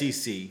of the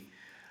SEC.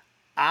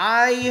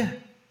 I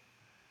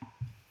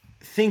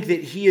think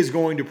that he is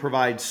going to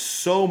provide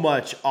so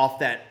much off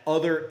that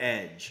other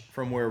edge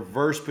from where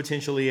Verse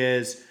potentially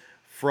is,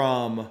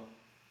 from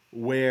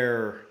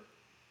where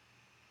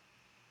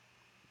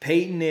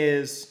Peyton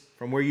is,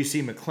 from where you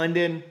see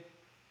McClendon.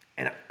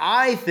 And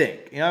I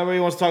think, everybody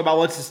wants to talk about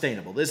what's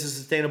sustainable. This is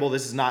sustainable,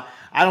 this is not.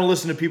 I don't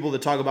listen to people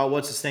that talk about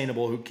what's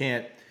sustainable who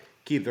can't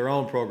keep their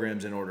own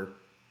programs in order.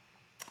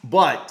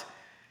 But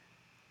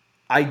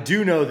I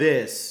do know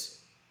this.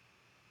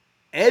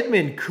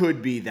 Edmond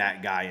could be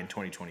that guy in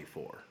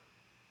 2024.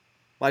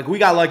 Like, we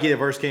got lucky that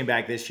Verse came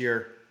back this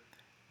year.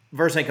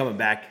 Verse ain't coming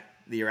back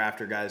the year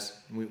after, guys.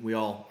 We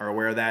all are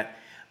aware of that.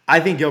 I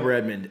think Gilbert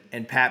Edmond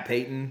and Pat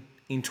Peyton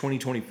in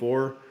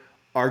 2024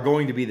 are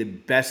going to be the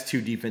best two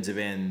defensive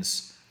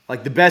ends,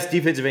 like the best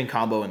defensive end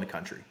combo in the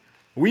country.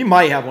 We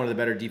might have one of the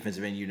better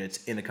defensive end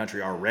units in the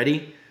country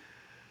already.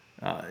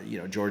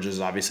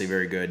 Georgia's obviously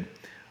very good.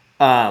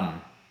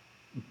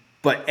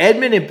 But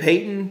Edmond and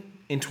Peyton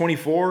in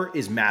 24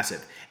 is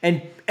massive.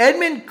 And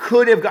Edmond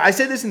could have, I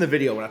said this in the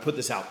video when I put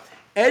this out,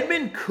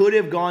 Edmond could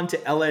have gone to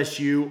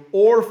LSU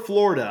or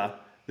Florida,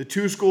 the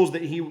two schools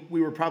that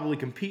we were probably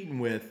competing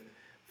with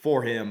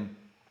for him,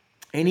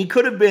 and he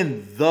could have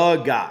been the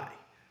guy.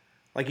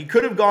 Like, he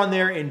could have gone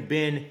there and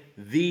been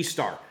the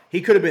star.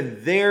 He could have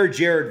been their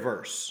Jared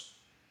Verse.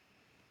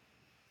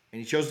 And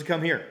he chose to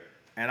come here.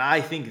 And I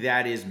think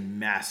that is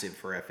massive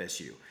for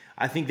FSU.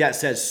 I think that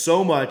says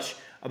so much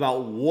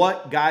about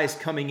what guys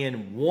coming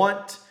in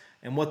want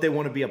and what they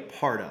want to be a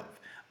part of.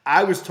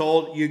 I was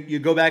told, you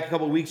go back a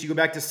couple of weeks, you go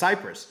back to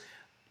Cyprus.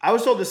 I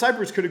was told that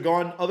Cyprus could have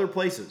gone other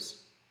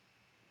places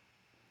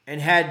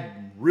and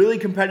had really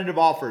competitive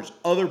offers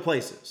other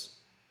places.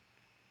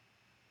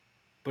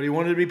 But he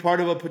wanted to be part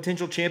of a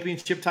potential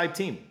championship type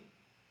team.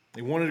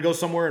 He wanted to go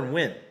somewhere and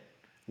win.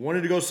 He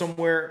wanted to go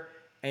somewhere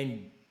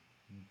and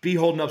be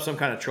holding up some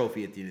kind of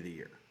trophy at the end of the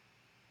year.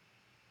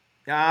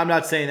 Now, I'm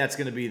not saying that's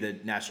going to be the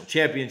national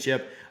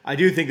championship. I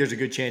do think there's a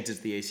good chance it's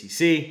the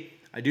ACC.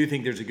 I do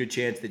think there's a good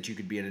chance that you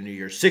could be in a New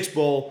Year's Six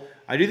Bowl.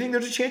 I do think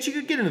there's a chance you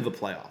could get into the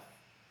playoff.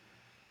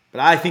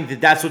 But I think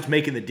that that's what's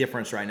making the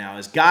difference right now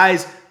is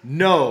guys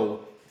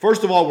know,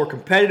 first of all, we're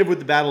competitive with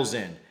the Battle's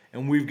End,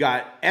 and we've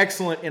got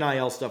excellent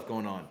NIL stuff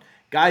going on.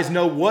 Guys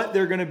know what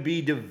they're going to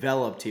be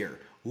developed here.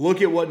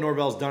 Look at what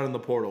Norvell's done in the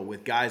portal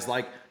with guys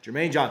like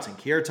Jermaine Johnson,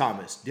 Kier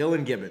Thomas,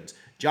 Dylan Gibbons,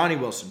 Johnny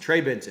Wilson,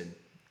 Trey Benson,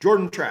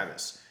 Jordan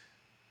Travis.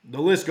 The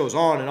list goes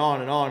on and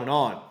on and on and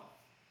on.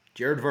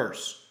 Jared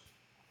Verse.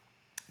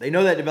 They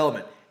know that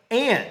development.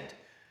 And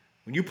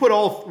when you put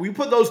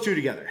those two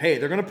together, hey,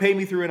 they're going to pay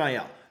me through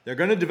NIL. They're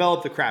going to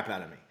develop the crap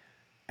out of me.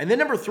 And then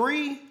number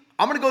 3,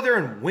 I'm going to go there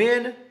and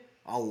win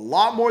a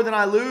lot more than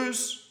I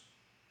lose.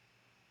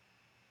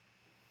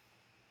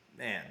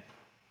 Man.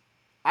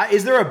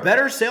 Is there a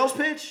better sales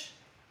pitch?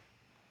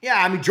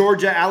 Yeah, I mean,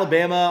 Georgia,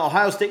 Alabama,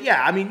 Ohio State.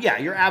 Yeah, I mean, yeah,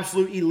 your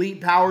absolute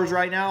elite powers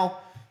right now.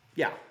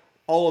 Yeah,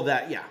 all of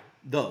that. Yeah,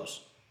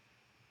 those.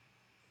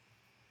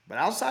 But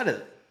outside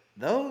of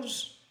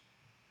those,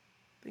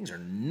 things are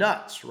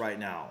nuts right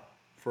now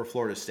for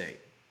Florida State.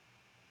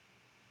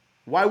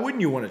 Why wouldn't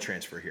you want to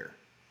transfer here?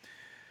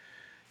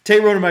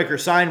 Tate Rodemaker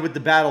signed with the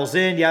Battle's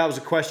End. Yeah, that was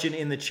a question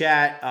in the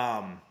chat.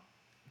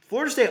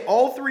 Florida State,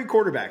 all 3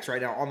 quarterbacks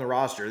right now on the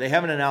roster. They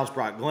haven't announced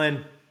Brock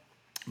Glenn,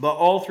 but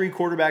all 3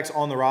 quarterbacks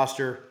on the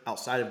roster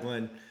outside of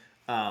Glenn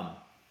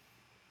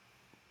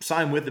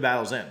signed with the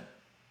Battle's End.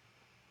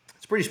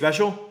 It's pretty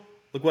special.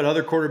 Look what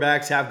other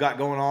quarterbacks have got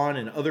going on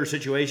in other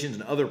situations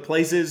and other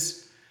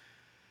places.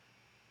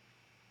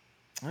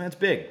 That's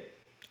big.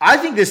 I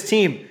think this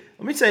team,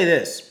 let me say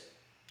this.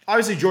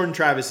 Obviously, Jordan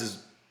Travis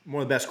is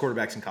one of the best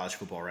quarterbacks in college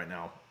football right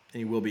now, and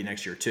he will be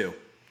next year too.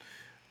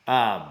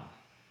 That's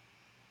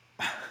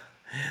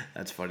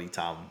funny,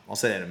 Tom. I'll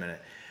say that in a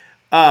minute.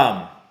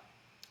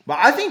 But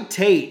I think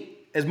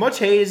Tate, as much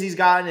hate as he's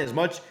gotten,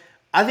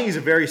 I think he's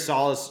a very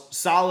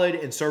solid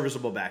and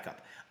serviceable backup.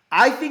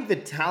 I think the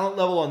talent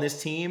level on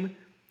this team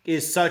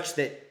is such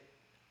that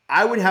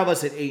I would have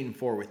us at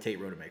 8-4 with Tate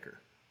Rodemaker.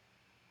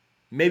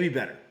 Maybe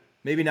better.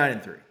 Maybe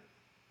 9-3.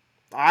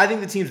 I think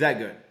the team's that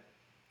good.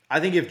 I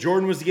think if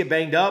Jordan was to get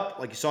banged up,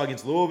 like you saw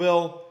against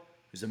Louisville,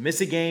 there's a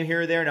miss a game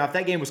here or there. Now, if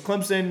that game was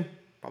Clemson,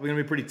 probably going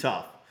to be pretty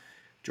tough.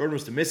 Jordan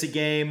was to miss a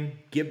game,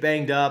 get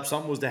banged up,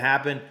 something was to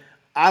happen.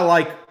 I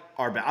like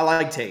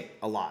Tate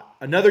a lot.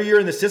 Another year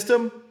in the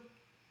system,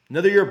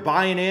 another year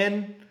buying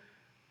in.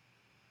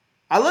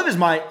 I love his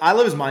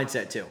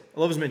mindset too. I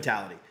love his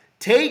mentality.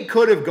 Tate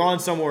could have gone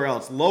somewhere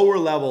else, lower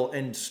level,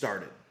 and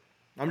started.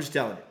 I'm just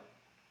telling you.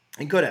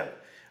 He could have.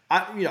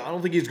 I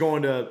don't think he's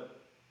going to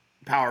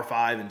Power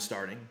 5 and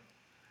starting.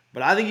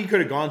 But I think he could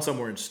have gone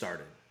somewhere and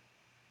started.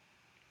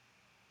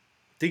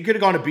 I think he could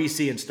have gone to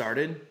BC and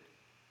started.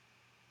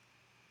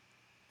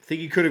 I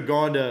think he could have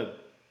gone to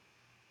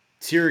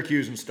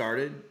Syracuse and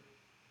started.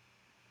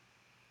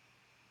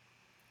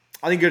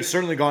 I think he could have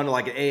certainly gone to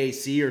like an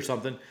AAC or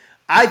something.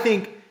 I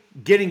think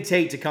getting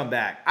Tate to come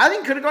back. I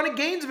think could have gone to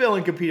Gainesville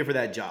and competed for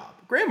that job.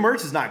 Graham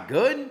Mertz is not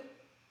good.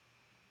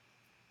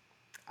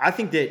 I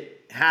think that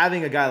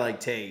having a guy like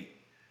Tate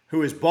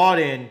who has bought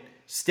in,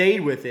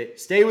 stayed with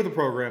the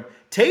program.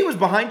 Tate was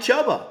behind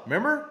Chubba,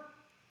 remember?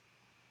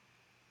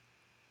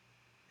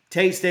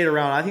 Tate stayed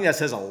around. I think that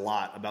says a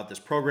lot about this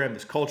program,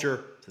 this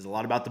culture. It says a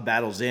lot about the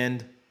Battle's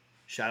End.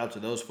 Shout out to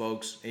those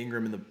folks,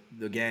 Ingram and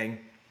the gang.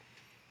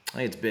 I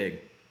think it's big.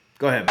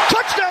 Go ahead.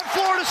 Touchdown,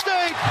 Florida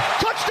State!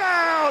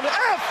 Touchdown,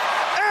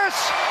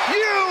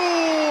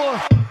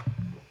 FSU!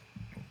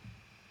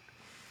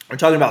 We're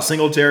talking about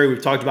Singletary.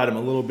 We've talked about him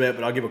a little bit,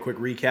 but I'll give a quick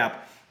recap.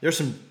 There's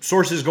some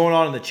sources going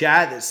on in the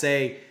chat that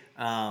say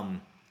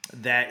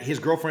that his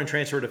girlfriend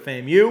transferred to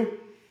FAMU.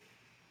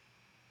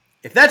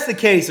 If that's the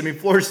case, I mean,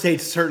 Florida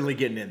State's certainly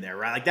getting in there,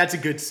 right? Like, that's a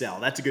good sell.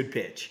 That's a good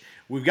pitch.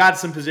 We've got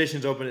some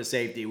positions open at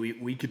safety.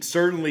 We could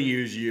certainly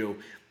use you.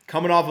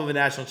 Coming off of a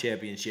national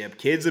championship.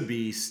 Kid's a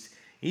beast.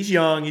 He's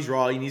young. He's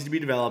raw. He needs to be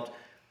developed.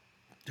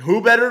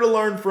 Who better to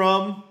learn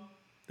from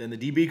than the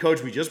DB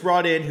coach we just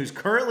brought in, who's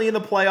currently in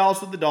the playoffs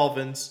with the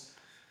Dolphins?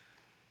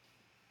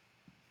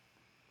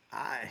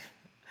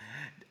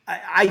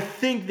 I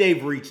think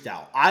they've reached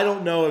out. I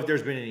don't know if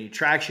there's been any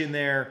traction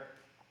there.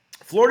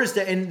 Florida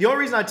State, and the only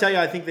reason I tell you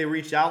I think they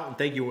reached out, and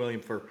thank you,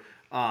 William, for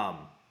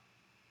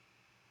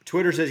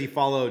Twitter says he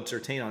followed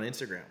Surtain on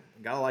Instagram.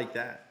 Gotta like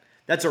that.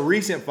 That's a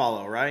recent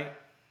follow, right?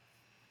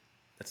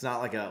 That's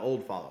not like an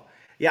old follow.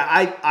 Yeah,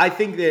 I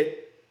think that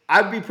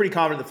I'd be pretty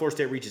confident that Florida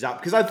State reaches out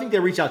because I think they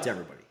reach out to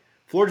everybody.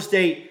 Florida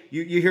State,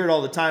 you hear it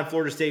all the time.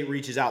 Florida State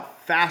reaches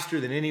out faster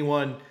than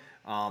anyone.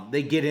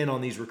 They get in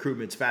on these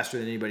recruitments faster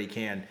than anybody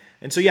can.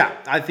 And so, yeah,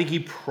 I think he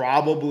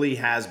probably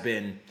has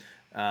been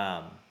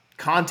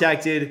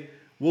contacted.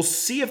 We'll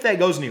see if that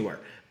goes anywhere.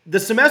 The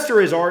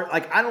semester is already,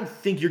 like, I don't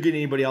think you're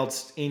getting anybody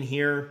else in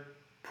here.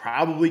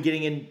 Probably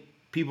getting in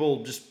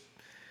people just,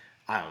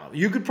 I don't know.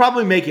 You could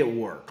probably make it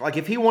work. Like,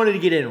 if he wanted to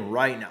get in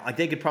right now, like,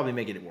 they could probably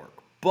make it work.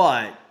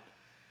 But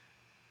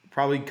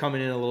probably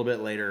coming in a little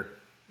bit later.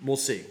 We'll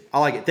see. I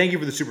like it. Thank you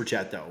for the super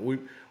chat, though.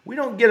 We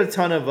don't get a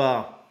ton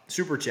of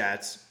super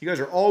chats. You guys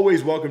are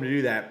always welcome to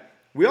do that.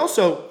 We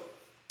also,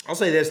 I'll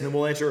say this, and then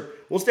we'll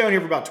stay on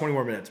here for about 20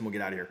 more minutes, and we'll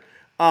get out of here.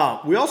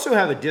 We also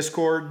have a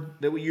Discord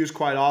that we use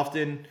quite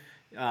often.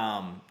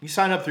 You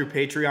sign up through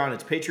Patreon.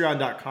 It's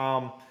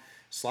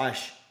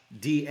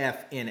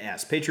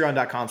patreon.com/DFNS.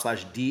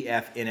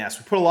 Patreon.com/DFNS.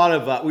 We put a lot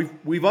of,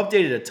 we've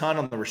updated a ton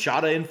on the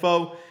Rashada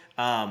info.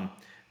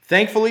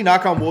 Thankfully,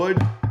 knock on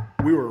wood,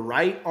 we were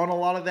right on a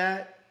lot of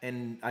that,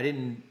 and I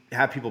didn't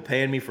have people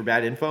paying me for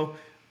bad info.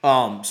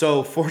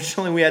 So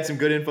fortunately, we had some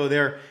good info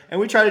there,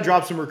 and we try to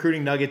drop some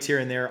recruiting nuggets here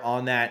and there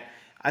on that.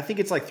 I think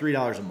it's like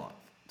 $3 a month.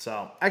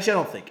 So actually, I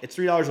don't think it's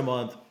 $3 a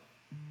month.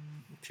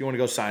 If you want to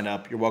go sign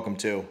up, you're welcome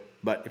to.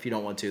 But if you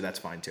don't want to, that's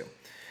fine too.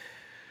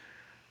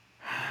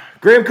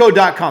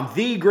 GrahamCode.com,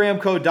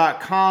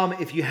 thegrahamcode.com.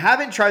 If you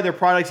haven't tried their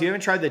products, you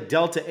haven't tried the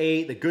Delta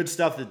 8, the good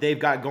stuff that they've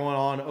got going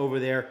on over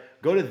there,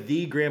 go to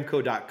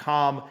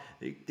thegrahamcode.com.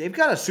 They've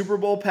got a Super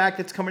Bowl pack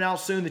that's coming out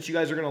soon that you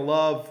guys are going to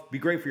love. Be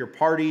great for your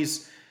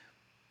parties.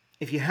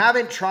 If you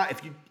haven't tried,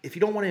 if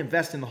you don't want to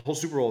invest in the whole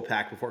Super Bowl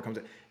pack before it comes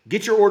in,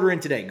 get your order in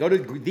today. Go to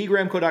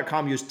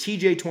thegrahamcode.com. Use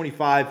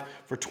TJ25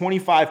 for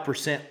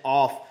 25%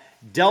 off.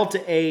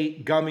 Delta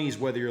 8 gummies,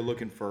 whether you're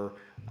looking for,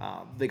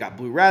 they got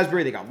blue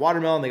raspberry, they got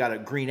watermelon, they got a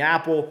green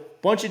apple,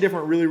 bunch of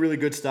different really, really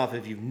good stuff.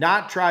 If you've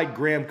not tried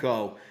Graham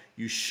Co.,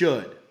 you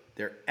should.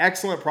 They're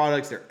excellent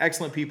products. They're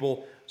excellent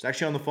people. I was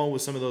actually on the phone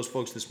with some of those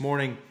folks this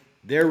morning.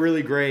 They're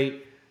really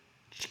great.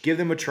 Just give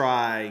them a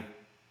try.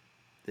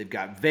 They've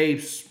got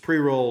vapes,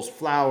 pre-rolls,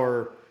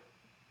 flour,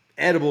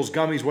 edibles,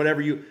 gummies,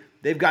 whatever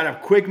they've got a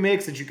quick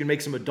mix that you can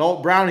make some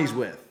adult brownies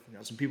with. You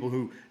know, some people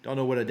who don't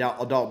know what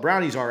adult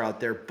brownies are out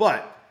there,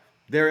 but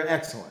they're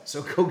excellent.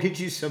 So go get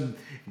you some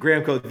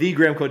Graham Code,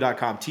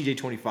 thegrahamcode.com,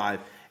 TJ25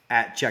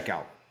 at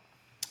checkout.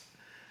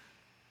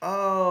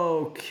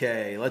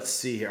 Okay, let's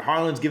see here.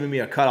 Harlan's giving me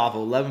a cutoff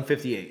of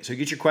 11:58. So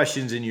get your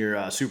questions and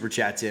your super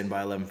chats in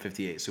by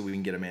 11:58 so we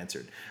can get them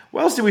answered.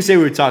 What else did we say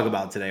we would talk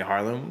about today,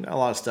 Harlan? We got a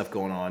lot of stuff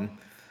going on.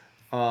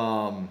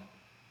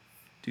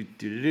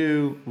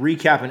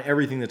 Recapping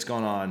everything that's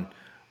gone on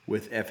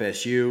with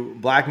FSU.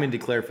 Blackman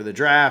declared for the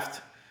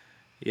draft.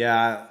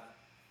 Yeah,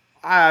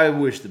 I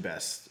wish the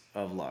best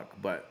of luck,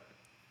 but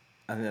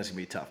I think that's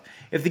going to be tough.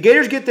 If the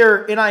Gators get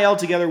their NIL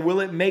together, will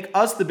it make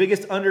us the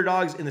biggest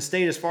underdogs in the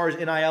state as far as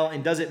NIL,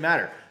 and does it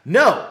matter?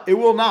 No, it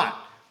will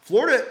not.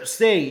 Florida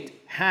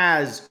State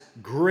has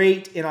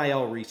great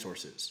NIL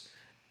resources.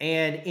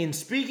 And in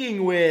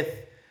speaking with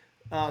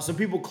some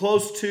people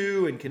close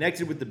to and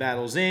connected with the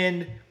Battle's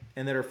End,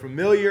 and that are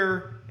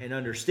familiar and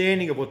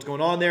understanding of what's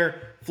going on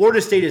there,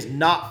 Florida State is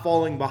not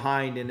falling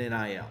behind in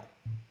NIL.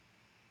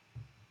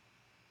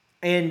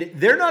 And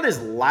they're not as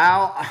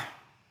loud.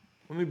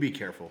 Let me be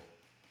careful.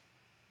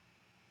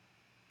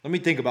 Let me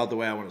think about the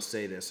way I want to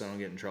say this so I don't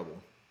get in trouble.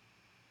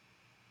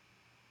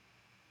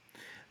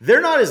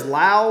 They're not as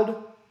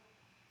loud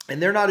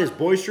and they're not as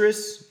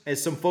boisterous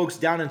as some folks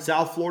down in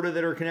South Florida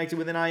that are connected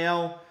with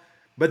NIL,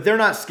 but they're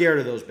not scared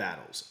of those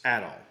battles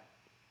at all.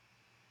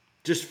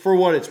 Just for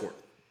what it's worth.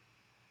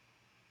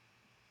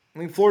 I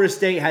mean, Florida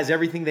State has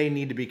everything they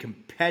need to be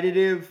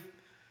competitive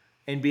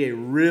and be a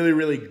really,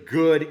 really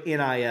good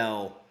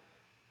NIL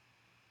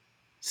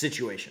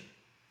situation.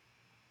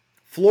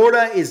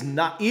 Florida is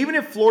not, even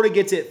if Florida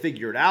gets it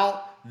figured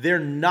out, they're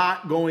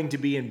not going to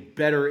be in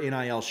better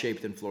NIL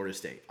shape than Florida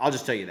State. I'll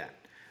just tell you that.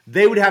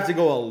 They would have to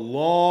go a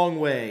long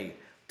way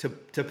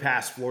to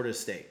pass Florida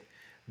State.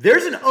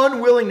 There's an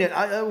unwillingness,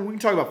 we can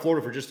talk about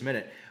Florida for just a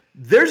minute.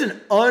 There's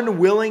an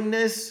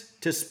unwillingness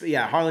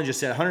Harlan just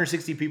said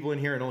 160 people in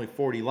here and only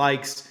 40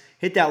 likes.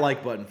 Hit that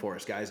like button for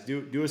us, guys.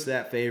 Do us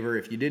that favor.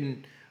 If you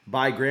didn't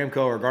buy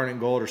Gramco or Garnet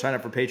Gold or sign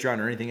up for Patreon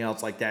or anything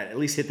else like that, at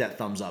least hit that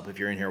thumbs up if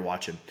you're in here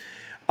watching.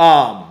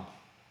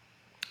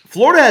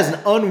 Florida has an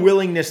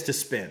unwillingness to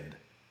spend.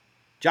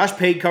 Josh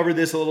Pate covered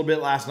this a little bit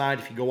last night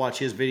if you go watch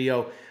his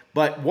video.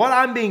 But what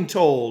I'm being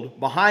told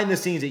behind the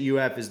scenes at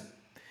UF is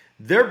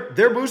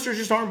their boosters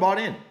just aren't bought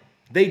in.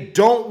 They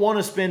don't want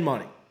to spend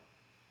money.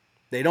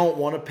 They don't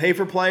want to pay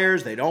for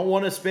players. They don't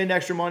want to spend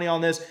extra money on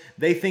this.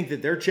 They think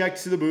that their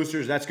checks to the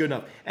boosters, that's good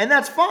enough. And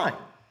that's fine.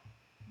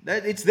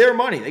 It's their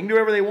money. They can do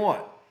whatever they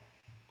want.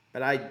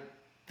 But I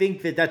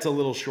think that that's a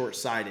little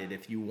short-sighted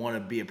if you want to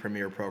be a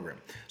premier program.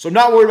 So I'm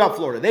not worried about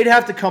Florida. They'd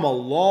have to come a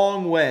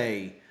long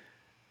way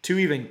to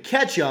even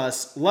catch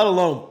us, let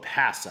alone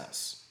pass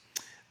us.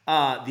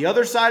 The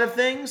other side of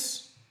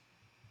things,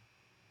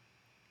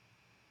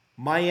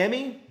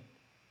 Miami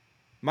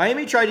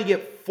tried to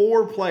get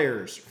 4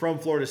 players from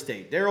Florida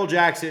State. Darrell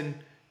Jackson,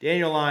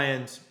 Daniel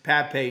Lyons,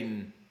 Pat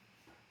Payton,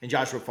 and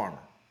Joshua Farmer.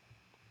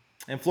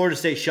 And Florida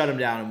State shut them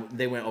down, and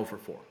they went 0 for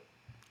 4.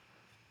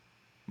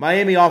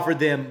 Miami offered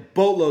them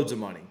boatloads of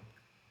money.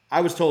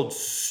 I was told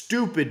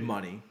stupid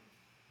money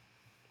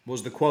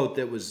was the quote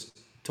that was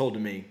told to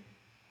me.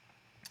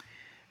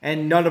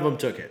 And none of them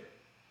took it.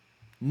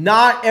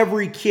 Not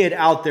every kid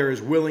out there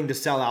is willing to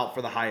sell out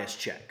for the highest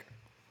check.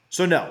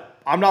 So no,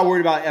 I'm not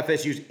worried about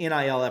FSU's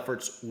NIL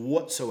efforts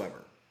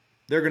whatsoever.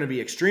 They're going to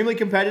be extremely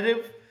competitive.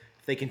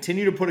 If they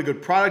continue to put a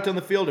good product on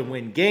the field and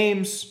win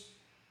games,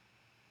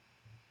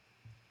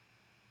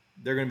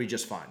 they're going to be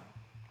just fine.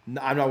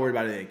 I'm not worried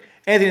about anything.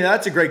 Anthony,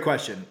 that's a great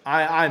question.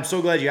 I'm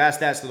so glad you asked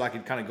that so that I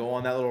could kind of go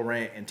on that little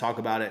rant and talk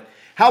about it.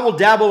 How will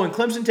Dabo and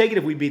Clemson take it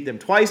if we beat them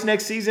twice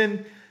next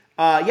season?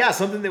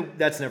 Something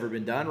that's never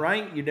been done,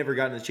 right? You've never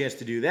gotten a chance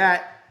to do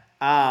that.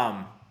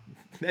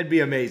 That'd be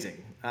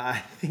amazing. I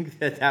think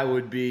that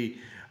would be,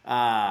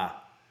 I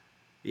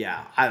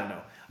don't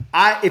know.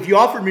 If you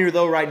offered me,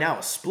 though, right now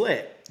a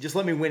split, just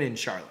let me win in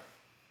Charlotte.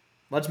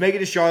 Let's make it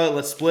to Charlotte.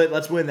 Let's split.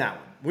 Let's win that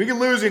one. We can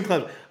lose in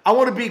Clemson. I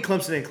want to beat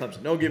Clemson in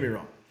Clemson. Don't get me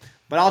wrong.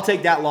 But I'll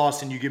take that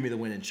loss and you give me the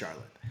win in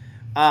Charlotte.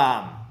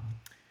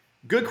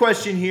 Good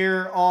question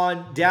here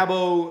on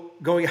Dabo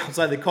going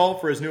outside the cult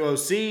for his new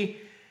OC.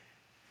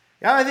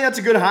 Yeah, I think that's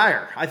a good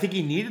hire. I think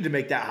he needed to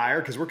make that hire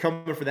because we're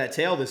coming for that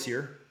tail this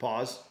year.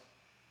 Pause.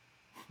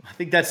 I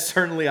think that's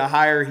certainly a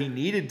hire he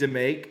needed to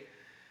make.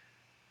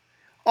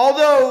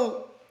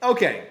 Although,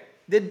 okay,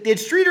 did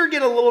Streeter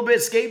get a little bit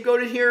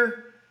scapegoated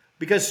here?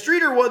 Because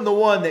Streeter wasn't the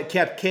one that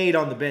kept Cade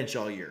on the bench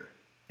all year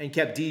and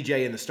kept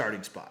DJ in the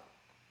starting spot.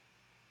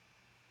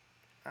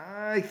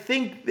 I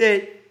think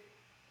that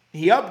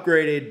he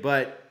upgraded,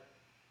 but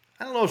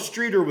I don't know if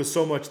Streeter was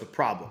so much the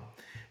problem.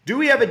 Do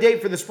we have a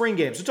date for the spring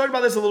game? So talked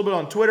about this a little bit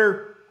on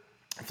Twitter.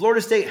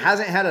 Florida State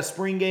hasn't had a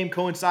spring game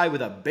coincide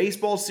with a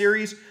baseball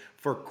series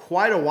for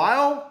quite a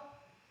while.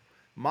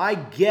 My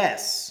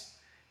guess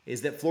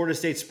is that Florida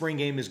State's spring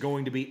game is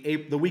going to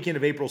be the weekend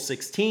of April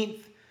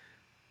 16th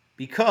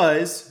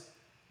because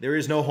there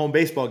is no home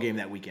baseball game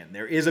that weekend.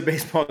 There is a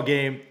baseball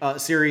game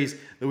series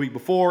the week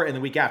before and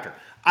the week after.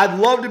 I'd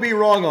love to be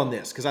wrong on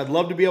this because I'd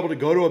love to be able to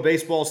go to a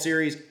baseball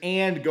series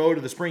and go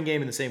to the spring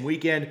game in the same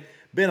weekend.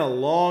 Been a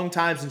long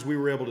time since we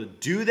were able to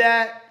do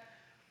that.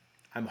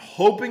 I'm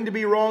hoping to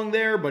be wrong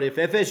there, but if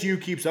FSU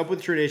keeps up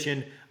with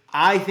tradition,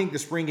 I think the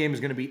spring game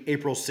is going to be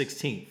April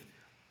 16th.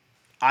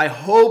 I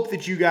hope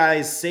that you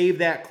guys save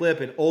that clip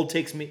and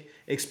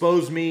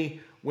expose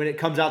me when it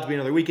comes out to be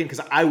another weekend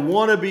because I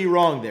want to be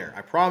wrong there.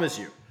 I promise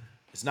you.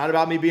 It's not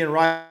about me being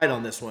right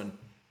on this one.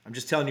 I'm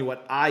just telling you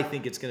what I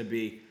think it's going to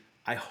be.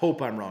 I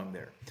hope I'm wrong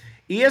there.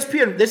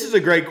 ESPN, this is a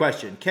great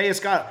question. K.S.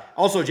 Scott.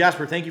 Also,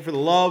 Jasper, thank you for the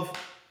love.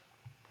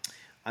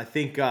 I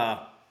think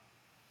I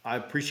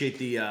appreciate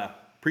the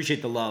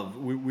love.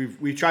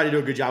 We've tried to do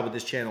a good job with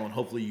this channel, and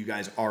hopefully you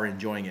guys are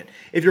enjoying it.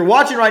 If you're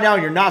watching right now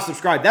and you're not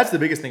subscribed, that's the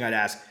biggest thing I'd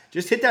ask.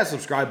 Just hit that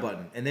subscribe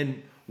button, and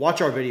then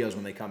watch our videos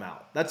when they come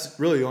out. That's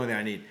really the only thing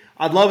I need.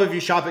 I'd love if you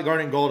shop at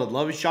Garnet and Gold. I'd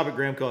love if you shop at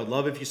Gramco. I'd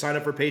love if you sign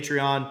up for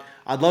Patreon.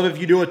 I'd love if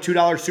you do a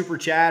 $2 super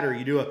chat, or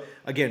you do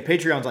again,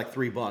 Patreon's like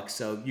 $3,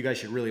 so you guys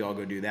should really all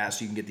go do that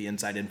so you can get the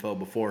inside info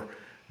before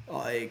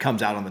it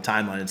comes out on the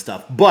timeline and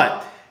stuff.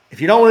 But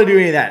if you don't want to do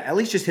any of that, at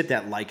least just hit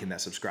that like and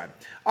that subscribe.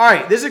 All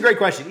right, this is a great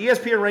question.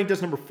 ESPN ranked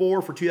us number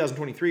 4 for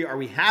 2023. Are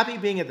we happy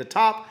being at the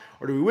top,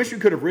 or do we wish we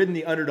could have ridden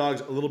the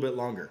underdogs a little bit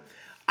longer?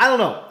 I don't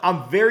know.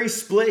 I'm very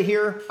split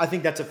here. I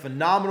think that's a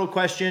phenomenal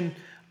question.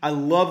 I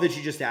love that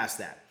you just asked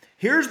that.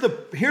 Here's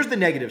the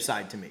negative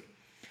side to me.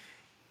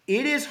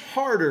 It is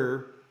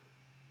harder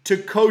to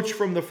coach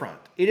from the front.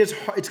 It's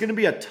going to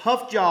be a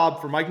tough job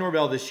for Mike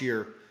Norvell this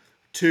year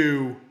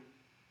to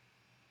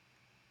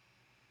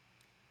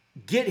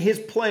get his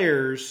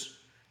players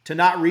to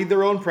not read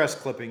their own press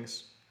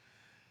clippings,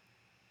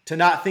 to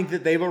not think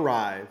that they've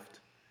arrived,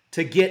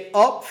 to get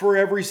up for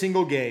every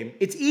single game.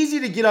 It's easy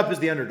to get up as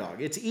the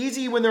underdog. It's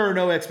easy when there are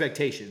no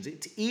expectations.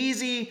 It's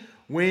easy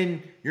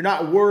when you're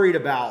not worried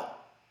about,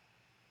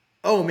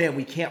 oh man,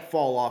 we can't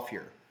fall off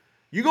here.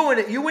 You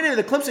went into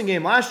the Clemson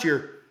game last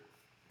year,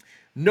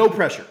 no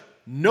pressure.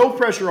 No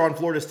pressure on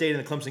Florida State in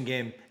the Clemson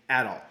game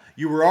at all.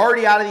 You were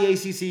already out of the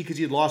ACC because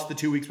you'd lost the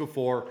 2 weeks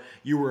before.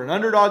 You were an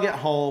underdog at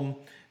home.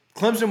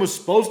 Clemson was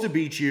supposed to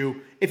beat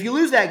you. If you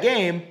lose that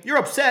game, you're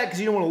upset because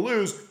you don't want to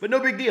lose, but no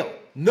big deal.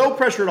 No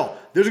pressure at all.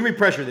 There's going to be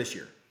pressure this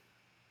year.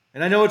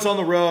 And I know it's on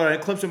the road,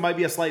 and Clemson might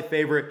be a slight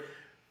favorite,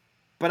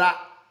 but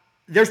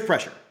there's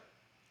pressure.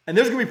 And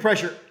there's going to be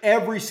pressure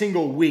every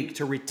single week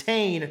to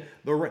retain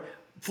the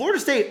Florida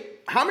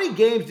State. How many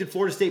games did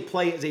Florida State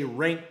play as a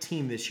ranked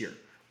team this year?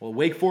 Well,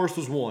 Wake Forest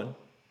was one.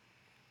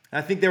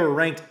 I think they were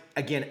ranked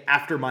again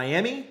after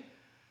Miami.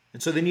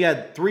 And so then you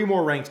had 3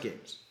 more ranked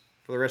games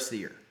for the rest of the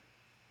year.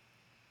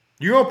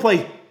 You're going to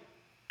play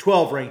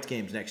 12 ranked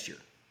games next year,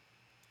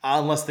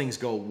 unless things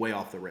go way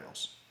off the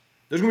rails.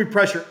 There's going to be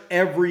pressure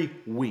every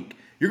week.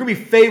 You're going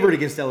to be favored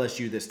against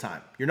LSU this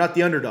time. You're not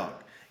the underdog.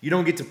 You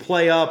don't get to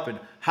play up and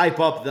hype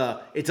up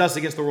the it's us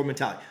against the world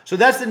mentality. So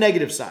that's the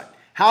negative side.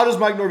 How does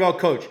Mike Norvell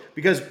coach?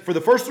 Because for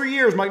the first 3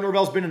 years, Mike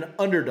Norvell's been an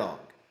underdog,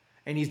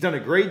 and he's done a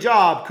great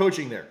job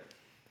coaching there.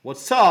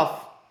 What's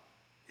tough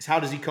is how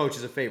does he coach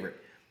as a favorite?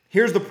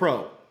 Here's the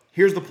pro.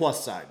 Here's the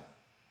plus side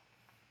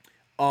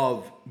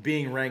of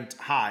being ranked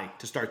high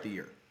to start the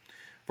year.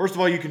 First of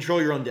all, you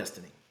control your own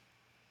destiny.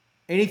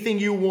 Anything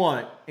you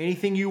want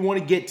to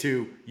get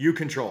to, you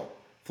control.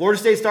 Florida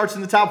State starts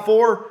in the top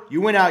 4,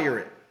 you win out, you're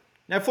in.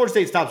 Now, if Florida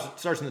State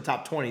starts in the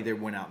top 20, they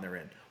win out and they're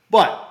in.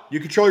 But you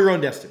control your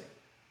own destiny.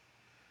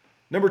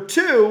 Number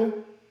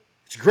 2,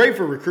 it's great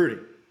for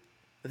recruiting.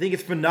 I think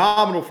it's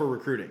phenomenal for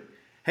recruiting.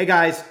 Hey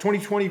guys,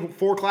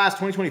 2024 class,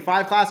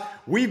 2025 class,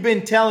 we've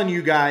been telling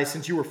you guys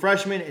since you were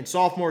freshmen and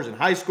sophomores in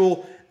high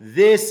school,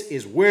 this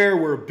is where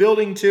we're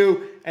building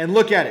to. And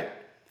look at it.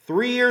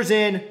 3 years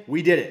in,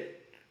 we did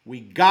it. We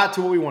got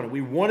to what we wanted.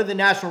 We wanted the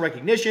national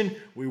recognition.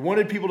 We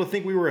wanted people to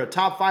think we were a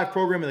top 5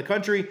 program in the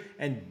country.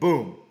 And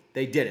boom,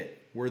 they did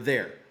it. We're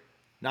there.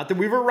 Not that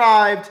we've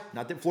arrived.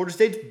 Not that Florida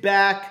State's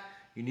back.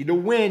 You need to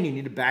win. You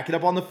need to back it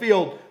up on the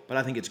field. But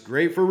I think it's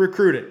great for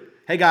recruiting.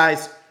 Hey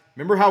guys,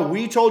 remember how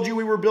we told you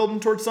we were building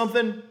towards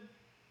something?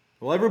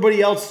 Well,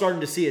 everybody else is starting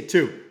to see it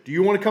too. Do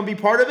you want to come be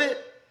part of it?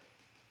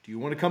 Do you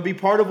want to come be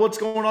part of what's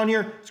going on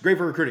here? It's great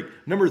for recruiting.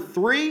 Number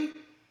 3,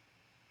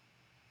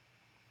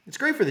 it's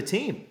great for the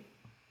team.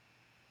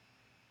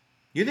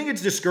 You think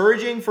it's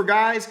discouraging for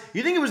guys?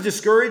 You think it was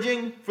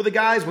discouraging for the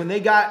guys when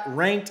they got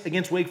ranked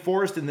against Wake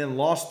Forest and then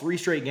lost 3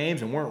 straight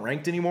games and weren't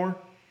ranked anymore?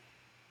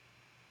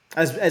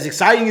 As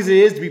exciting as it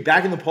is to be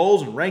back in the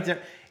polls and ranked,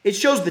 it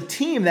shows the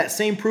team that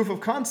same proof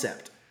of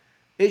concept.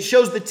 It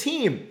shows the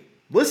team,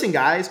 listen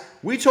guys,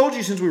 we told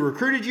you since we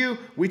recruited you,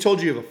 we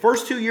told you the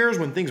first 2 years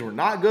when things were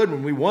not good,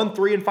 when we won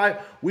 3 and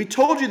 5, we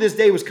told you this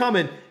day was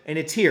coming and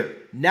it's here.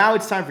 Now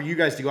it's time for you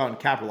guys to go out and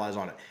capitalize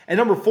on it. And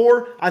number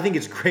 4, I think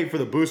it's great for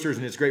the boosters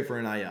and it's great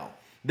for NIL.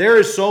 There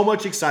is so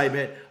much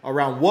excitement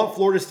around what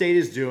Florida State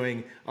is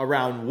doing,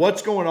 around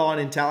what's going on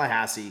in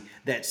Tallahassee,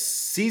 that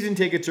season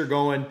tickets are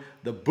going,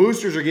 the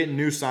boosters are getting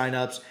new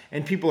signups,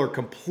 and people are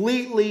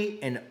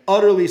completely and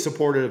utterly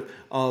supportive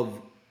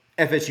of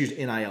FSU's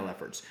NIL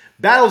efforts.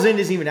 Battle's End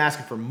isn't even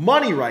asking for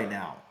money right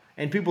now,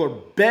 and people are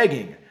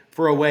begging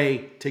for a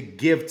way to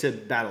give to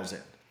Battle's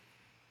End.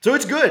 So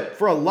it's good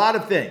for a lot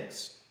of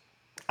things.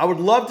 I would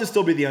love to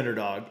still be the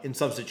underdog in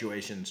some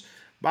situations,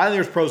 but I think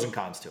there's pros and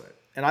cons to it.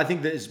 And I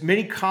think that as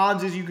many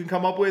cons as you can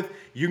come up with,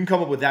 you can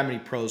come up with that many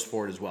pros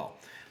for it as well.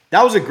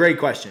 That was a great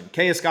question.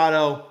 Kay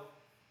Escato,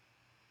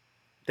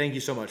 thank you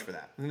so much for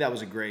that. I think that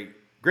was a great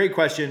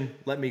question.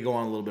 Let me go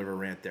on a little bit of a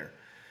rant there.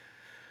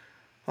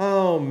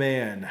 Oh,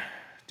 man.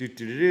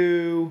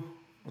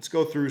 Let's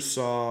go through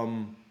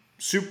some.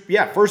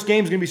 First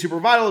game's going to be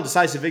super vital.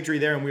 Decisive victory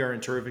there, and we are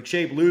in terrific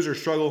shape. Lose or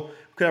struggle,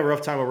 we could have a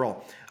rough time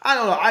overall. I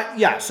don't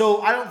know.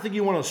 So I don't think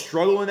you want to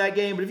struggle in that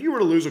game, but if you were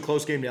to lose a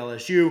close game to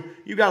LSU,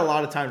 you've got a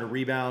lot of time to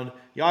rebound.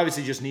 You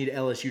obviously just need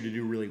LSU to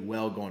do really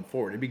well going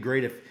forward. It'd be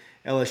great if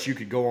LSU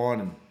could go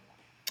on and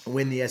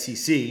win the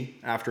SEC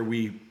after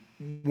we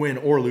win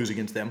or lose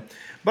against them.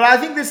 But I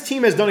think this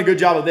team has done a good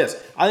job of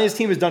this. I think this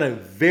team has done a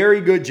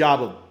very good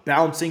job of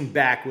bouncing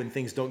back when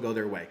things don't go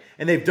their way.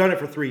 And they've done it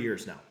for 3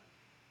 years now.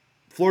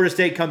 Florida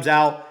State comes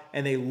out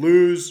and they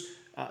lose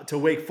to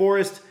Wake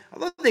Forest. I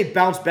thought they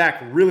bounced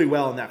back really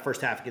well in that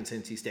first half against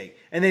NC State.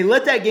 And they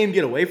let that game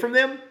get away from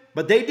them,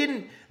 but they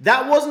didn't.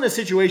 That wasn't a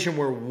situation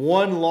where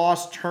one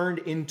loss turned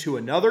into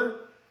another.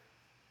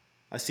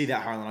 I see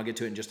that, Harlan. I'll get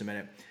to it in just a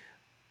minute.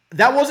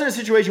 That wasn't a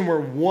situation where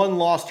one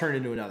loss turned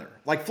into another.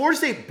 Like, Florida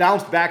State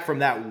bounced back from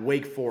that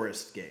Wake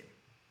Forest game.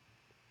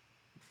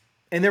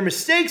 And their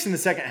mistakes in the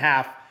second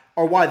half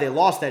are why they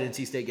lost that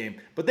NC State game.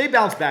 But they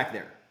bounced back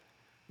there.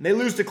 And they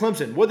lose to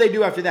Clemson. What did they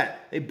do after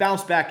that? They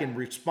bounced back and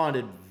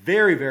responded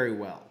very, very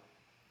well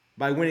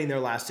by winning their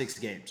last 6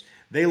 games.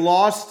 They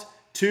lost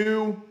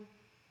to,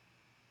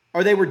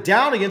 or they were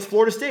down against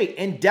Florida State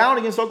and down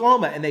against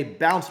Oklahoma, and they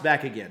bounced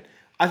back again.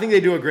 I think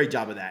they do a great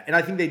job of that. And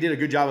I think they did a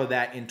good job of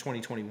that in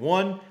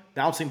 2021,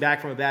 bouncing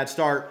back from a bad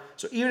start.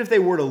 So even if they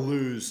were to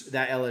lose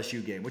that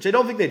LSU game, which I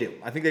don't think they do,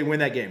 I think they win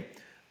that game,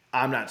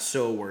 I'm not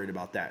so worried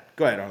about that.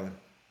 Go ahead, Arlen.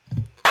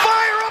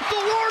 Fire up the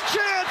war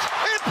chants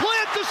and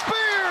plant the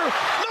spear.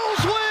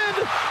 Nose wind,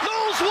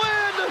 nose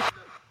wind.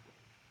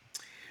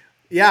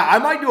 Yeah, I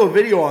might do a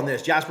video on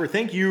this. Jasper,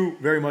 thank you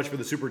very much for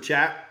the super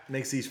chat.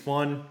 Makes these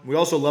fun. We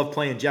also love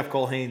playing Jeff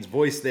Colhane's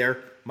voice there,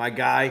 my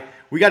guy.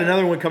 We got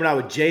another one coming out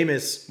with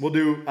Jameis.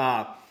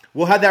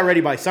 We'll have that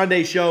ready by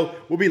Sunday's show.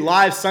 We'll be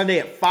live Sunday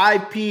at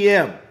 5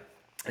 p.m.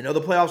 I know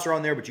the playoffs are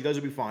on there, but you guys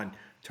will be fine.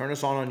 Turn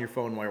us on your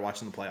phone while you're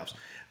watching the playoffs.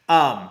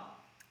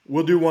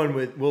 We'll do one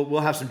with,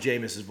 we'll have some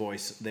Jameis'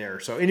 voice there.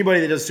 So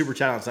anybody that does super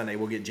chat on Sunday,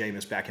 we'll get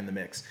Jameis back in the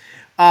mix.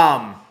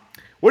 What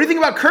do you think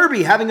about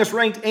Kirby having us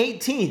ranked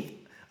 18th?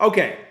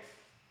 Okay.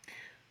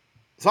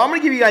 So I'm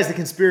going to give you guys the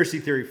conspiracy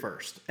theory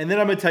first, and then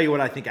I'm going to tell you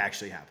what I think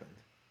actually happened.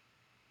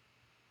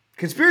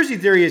 Conspiracy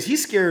theory is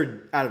he's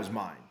scared out of his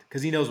mind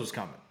because he knows what's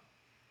coming.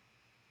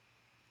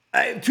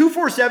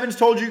 247's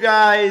told you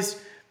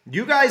guys.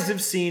 You guys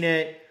have seen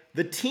it.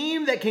 The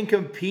team that can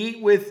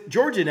compete with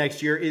Georgia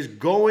next year is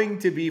going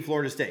to be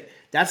Florida State.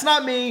 That's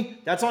not me.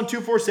 That's on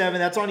 247.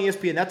 That's on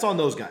ESPN. That's on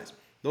those guys.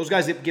 Those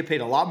guys that get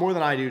paid a lot more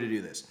than I do to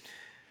do this.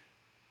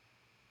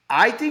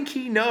 I think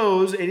he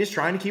knows and is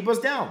trying to keep us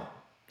down.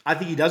 I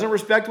think he doesn't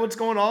respect what's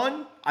going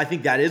on. I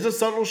think that is a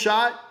subtle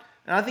shot,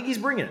 and I think he's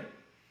bringing it.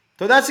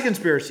 So that's the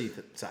conspiracy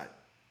side.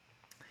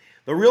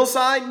 The real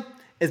side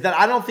is that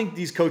I don't think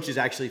these coaches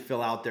actually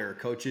fill out their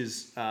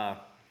coaches'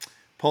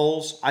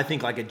 polls. I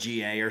think like a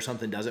GA or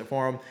something does it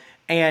for them.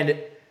 And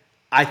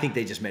I think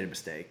they just made a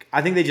mistake.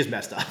 I think they just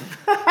messed up.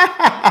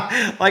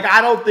 Like,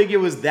 I don't think it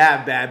was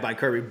that bad by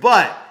Kirby.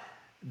 But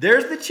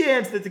there's the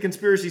chance that the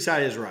conspiracy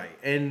side is right.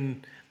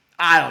 And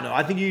I don't know.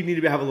 I think you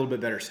need to have a little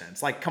bit better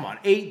sense. Like, come on,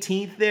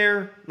 18th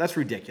there? That's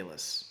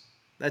ridiculous.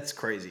 That's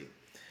crazy.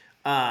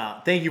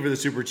 Thank you for the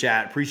super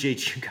chat.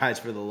 Appreciate you guys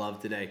for the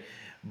love today.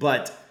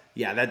 But,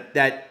 yeah,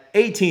 that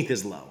 18th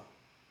is low.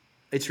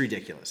 It's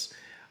ridiculous.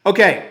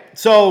 Okay,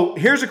 so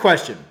here's a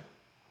question.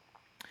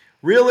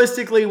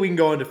 Realistically, we can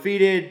go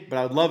undefeated, but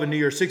I would love a New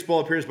Year's Six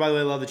Bowl appearance. By the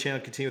way, I love the channel.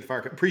 Continue with the fire.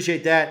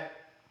 Appreciate that.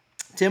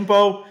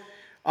 Tempo.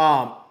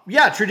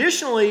 Yeah,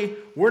 traditionally,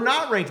 we're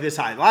not ranked this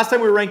high. Last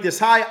time we were ranked this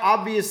high,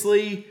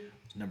 obviously, it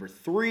was number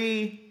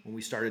 3 when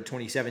we started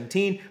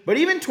 2017. But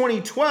even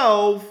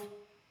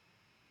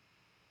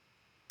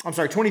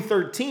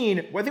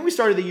 2013, well, I think we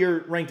started the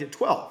year ranked at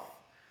 12.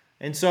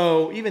 And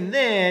so even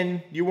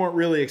then, you weren't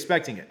really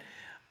expecting it.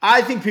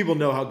 I think people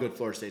know how good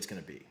Florida State's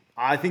going to be.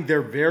 I think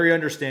they're very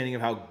understanding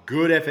of how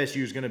good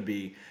FSU is going to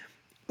be.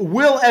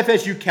 Will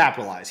FSU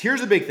capitalize? Here's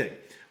the big thing.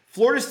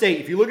 Florida State,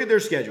 if you look at their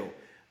schedule,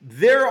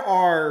 there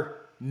are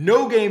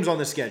no games on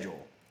the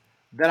schedule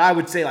that I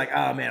would say like,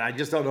 oh man, I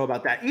just don't know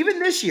about that. Even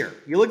this year,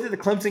 you looked at the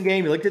Clemson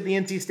game, you looked at the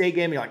NC State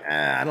game, you're like,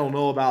 I don't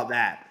know about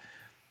that.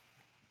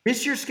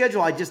 This year's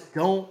schedule, I just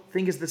don't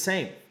think is the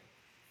same.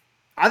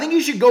 I think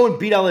you should go and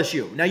beat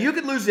LSU. Now, you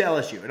could lose to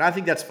LSU, and I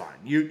think that's fine.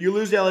 You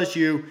lose to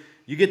LSU,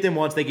 you get them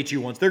once, they get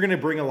you once. They're going to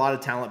bring a lot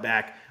of talent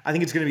back. I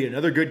think it's going to be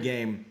another good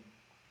game.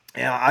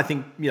 And I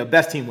think,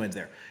 best team wins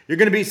there. You're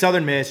going to beat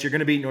Southern Miss. You're going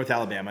to beat North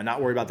Alabama.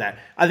 Not worried about that.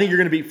 I think you're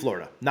going to beat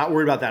Florida. Not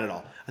worried about that at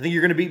all. I think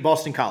you're going to beat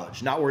Boston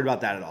College. Not worried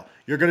about that at all.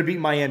 You're going to beat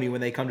Miami when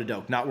they come to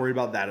Doak. Not worried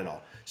about that at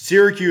all.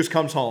 Syracuse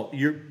comes home.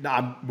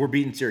 We're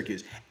beating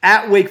Syracuse.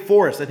 At Wake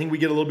Forest, I think we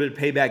get a little bit of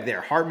payback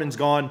there. Hartman's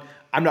gone.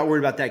 I'm not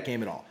worried about that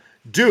game at all.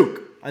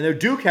 Duke. I know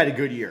Duke had a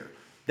good year.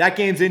 That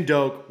game's in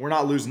Doak. We're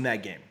not losing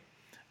that game.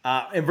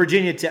 And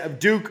Virginia Tech,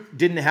 Duke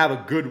didn't have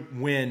a good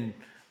win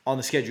on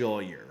the schedule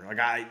all year.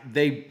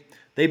 They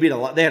beat a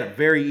lot. They had a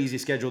very easy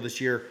schedule this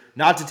year.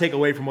 Not to take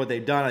away from what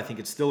they've done, I think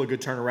it's still a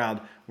good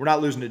turnaround. We're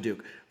not losing to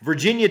Duke.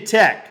 Virginia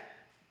Tech,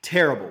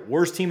 terrible.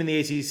 Worst team in the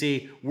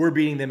ACC. We're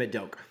beating them at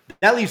Doak.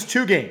 That leaves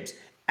 2 games,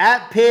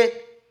 at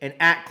Pitt and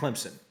at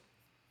Clemson.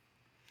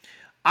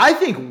 I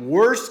think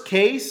worst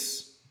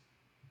case,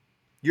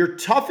 your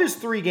toughest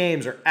 3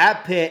 games are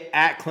at Pitt,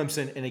 at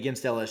Clemson, and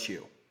against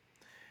LSU.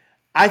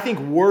 I think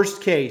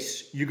worst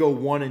case, you go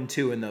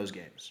 1-2 in those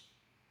games.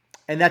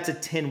 And that's a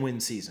 10-win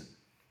season.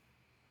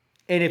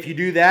 And if you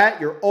do that,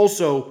 you're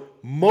also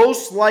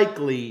most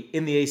likely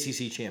in the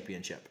ACC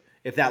championship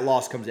if that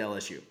loss comes to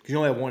LSU, because you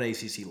only have one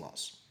ACC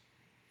loss.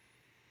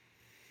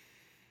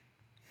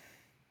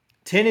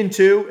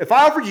 10-2. If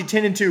I offered you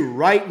 10-2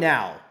 right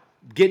now,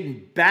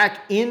 getting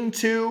back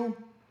into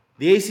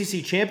the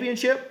ACC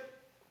championship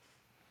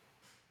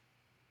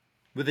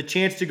with a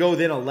chance to go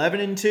then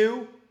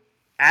 11-2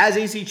 as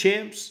ACC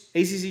champ,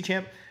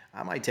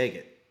 I might take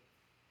it.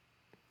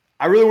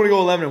 I really want to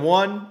go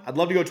 11-1. I'd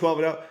love to go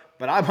 12-0,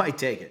 but I might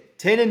take it.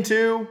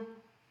 10-2.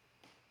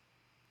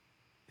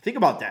 Think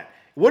about that.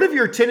 What if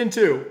you're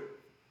 10-2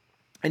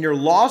 and your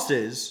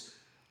losses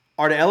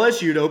are to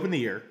LSU to open the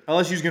year?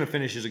 LSU's going to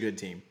finish as a good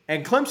team.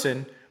 And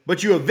Clemson,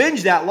 but you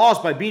avenge that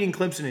loss by beating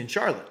Clemson in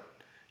Charlotte.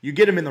 You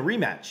get them in the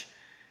rematch.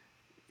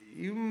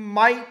 You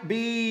might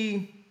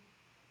be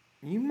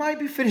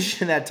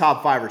finishing in that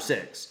top 5 or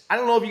 6. I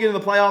don't know if you get in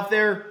the playoff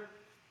there.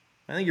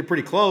 I think you're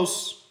pretty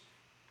close.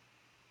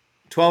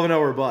 12-0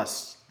 or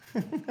bust.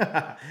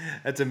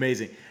 That's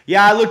amazing.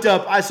 Yeah, I looked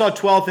up. I saw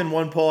 12th in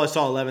one poll. I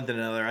saw 11th in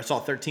another. I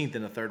saw 13th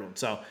in the third one.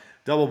 So,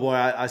 double boy,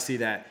 I see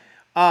that.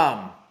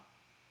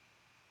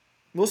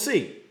 We'll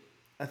see.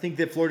 I think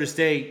that Florida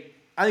State,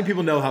 I think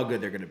people know how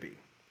good they're going to be.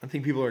 I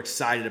think people are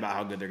excited about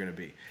how good they're going to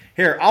be.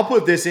 Here, I'll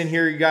put this in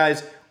here, you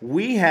guys.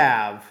 We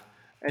have,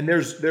 and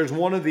there's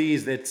one of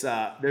these that's,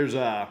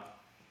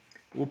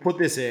 we'll put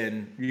this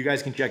in. You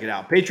guys can check it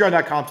out.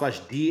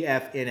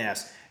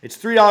 Patreon.com/DFNS. It's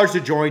 $3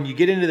 to join. You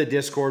get into the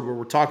Discord where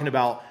we're talking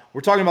about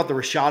the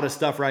Rashada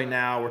stuff right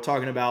now. We're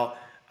talking about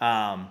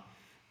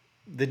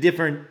the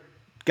different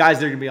guys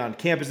that are going to be on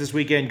campus this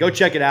weekend. Go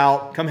check it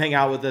out. Come hang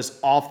out with us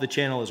off the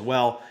channel as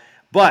well.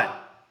 But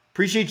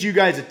appreciate you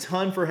guys a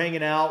ton for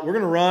hanging out. We're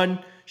going to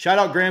run. Shout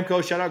out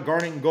Gramco. Shout out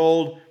Garnet and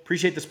Gold.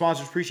 Appreciate the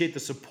sponsors. Appreciate the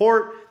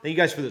support. Thank you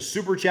guys for the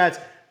super chats.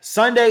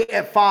 Sunday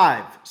at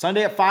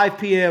 5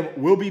 p.m.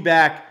 We'll be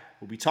back.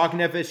 We'll be talking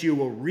FSU.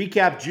 We'll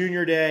recap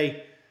Junior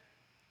Day.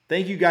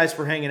 Thank you guys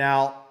for hanging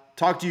out.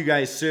 Talk to you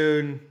guys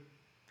soon.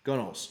 Go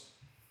Noles.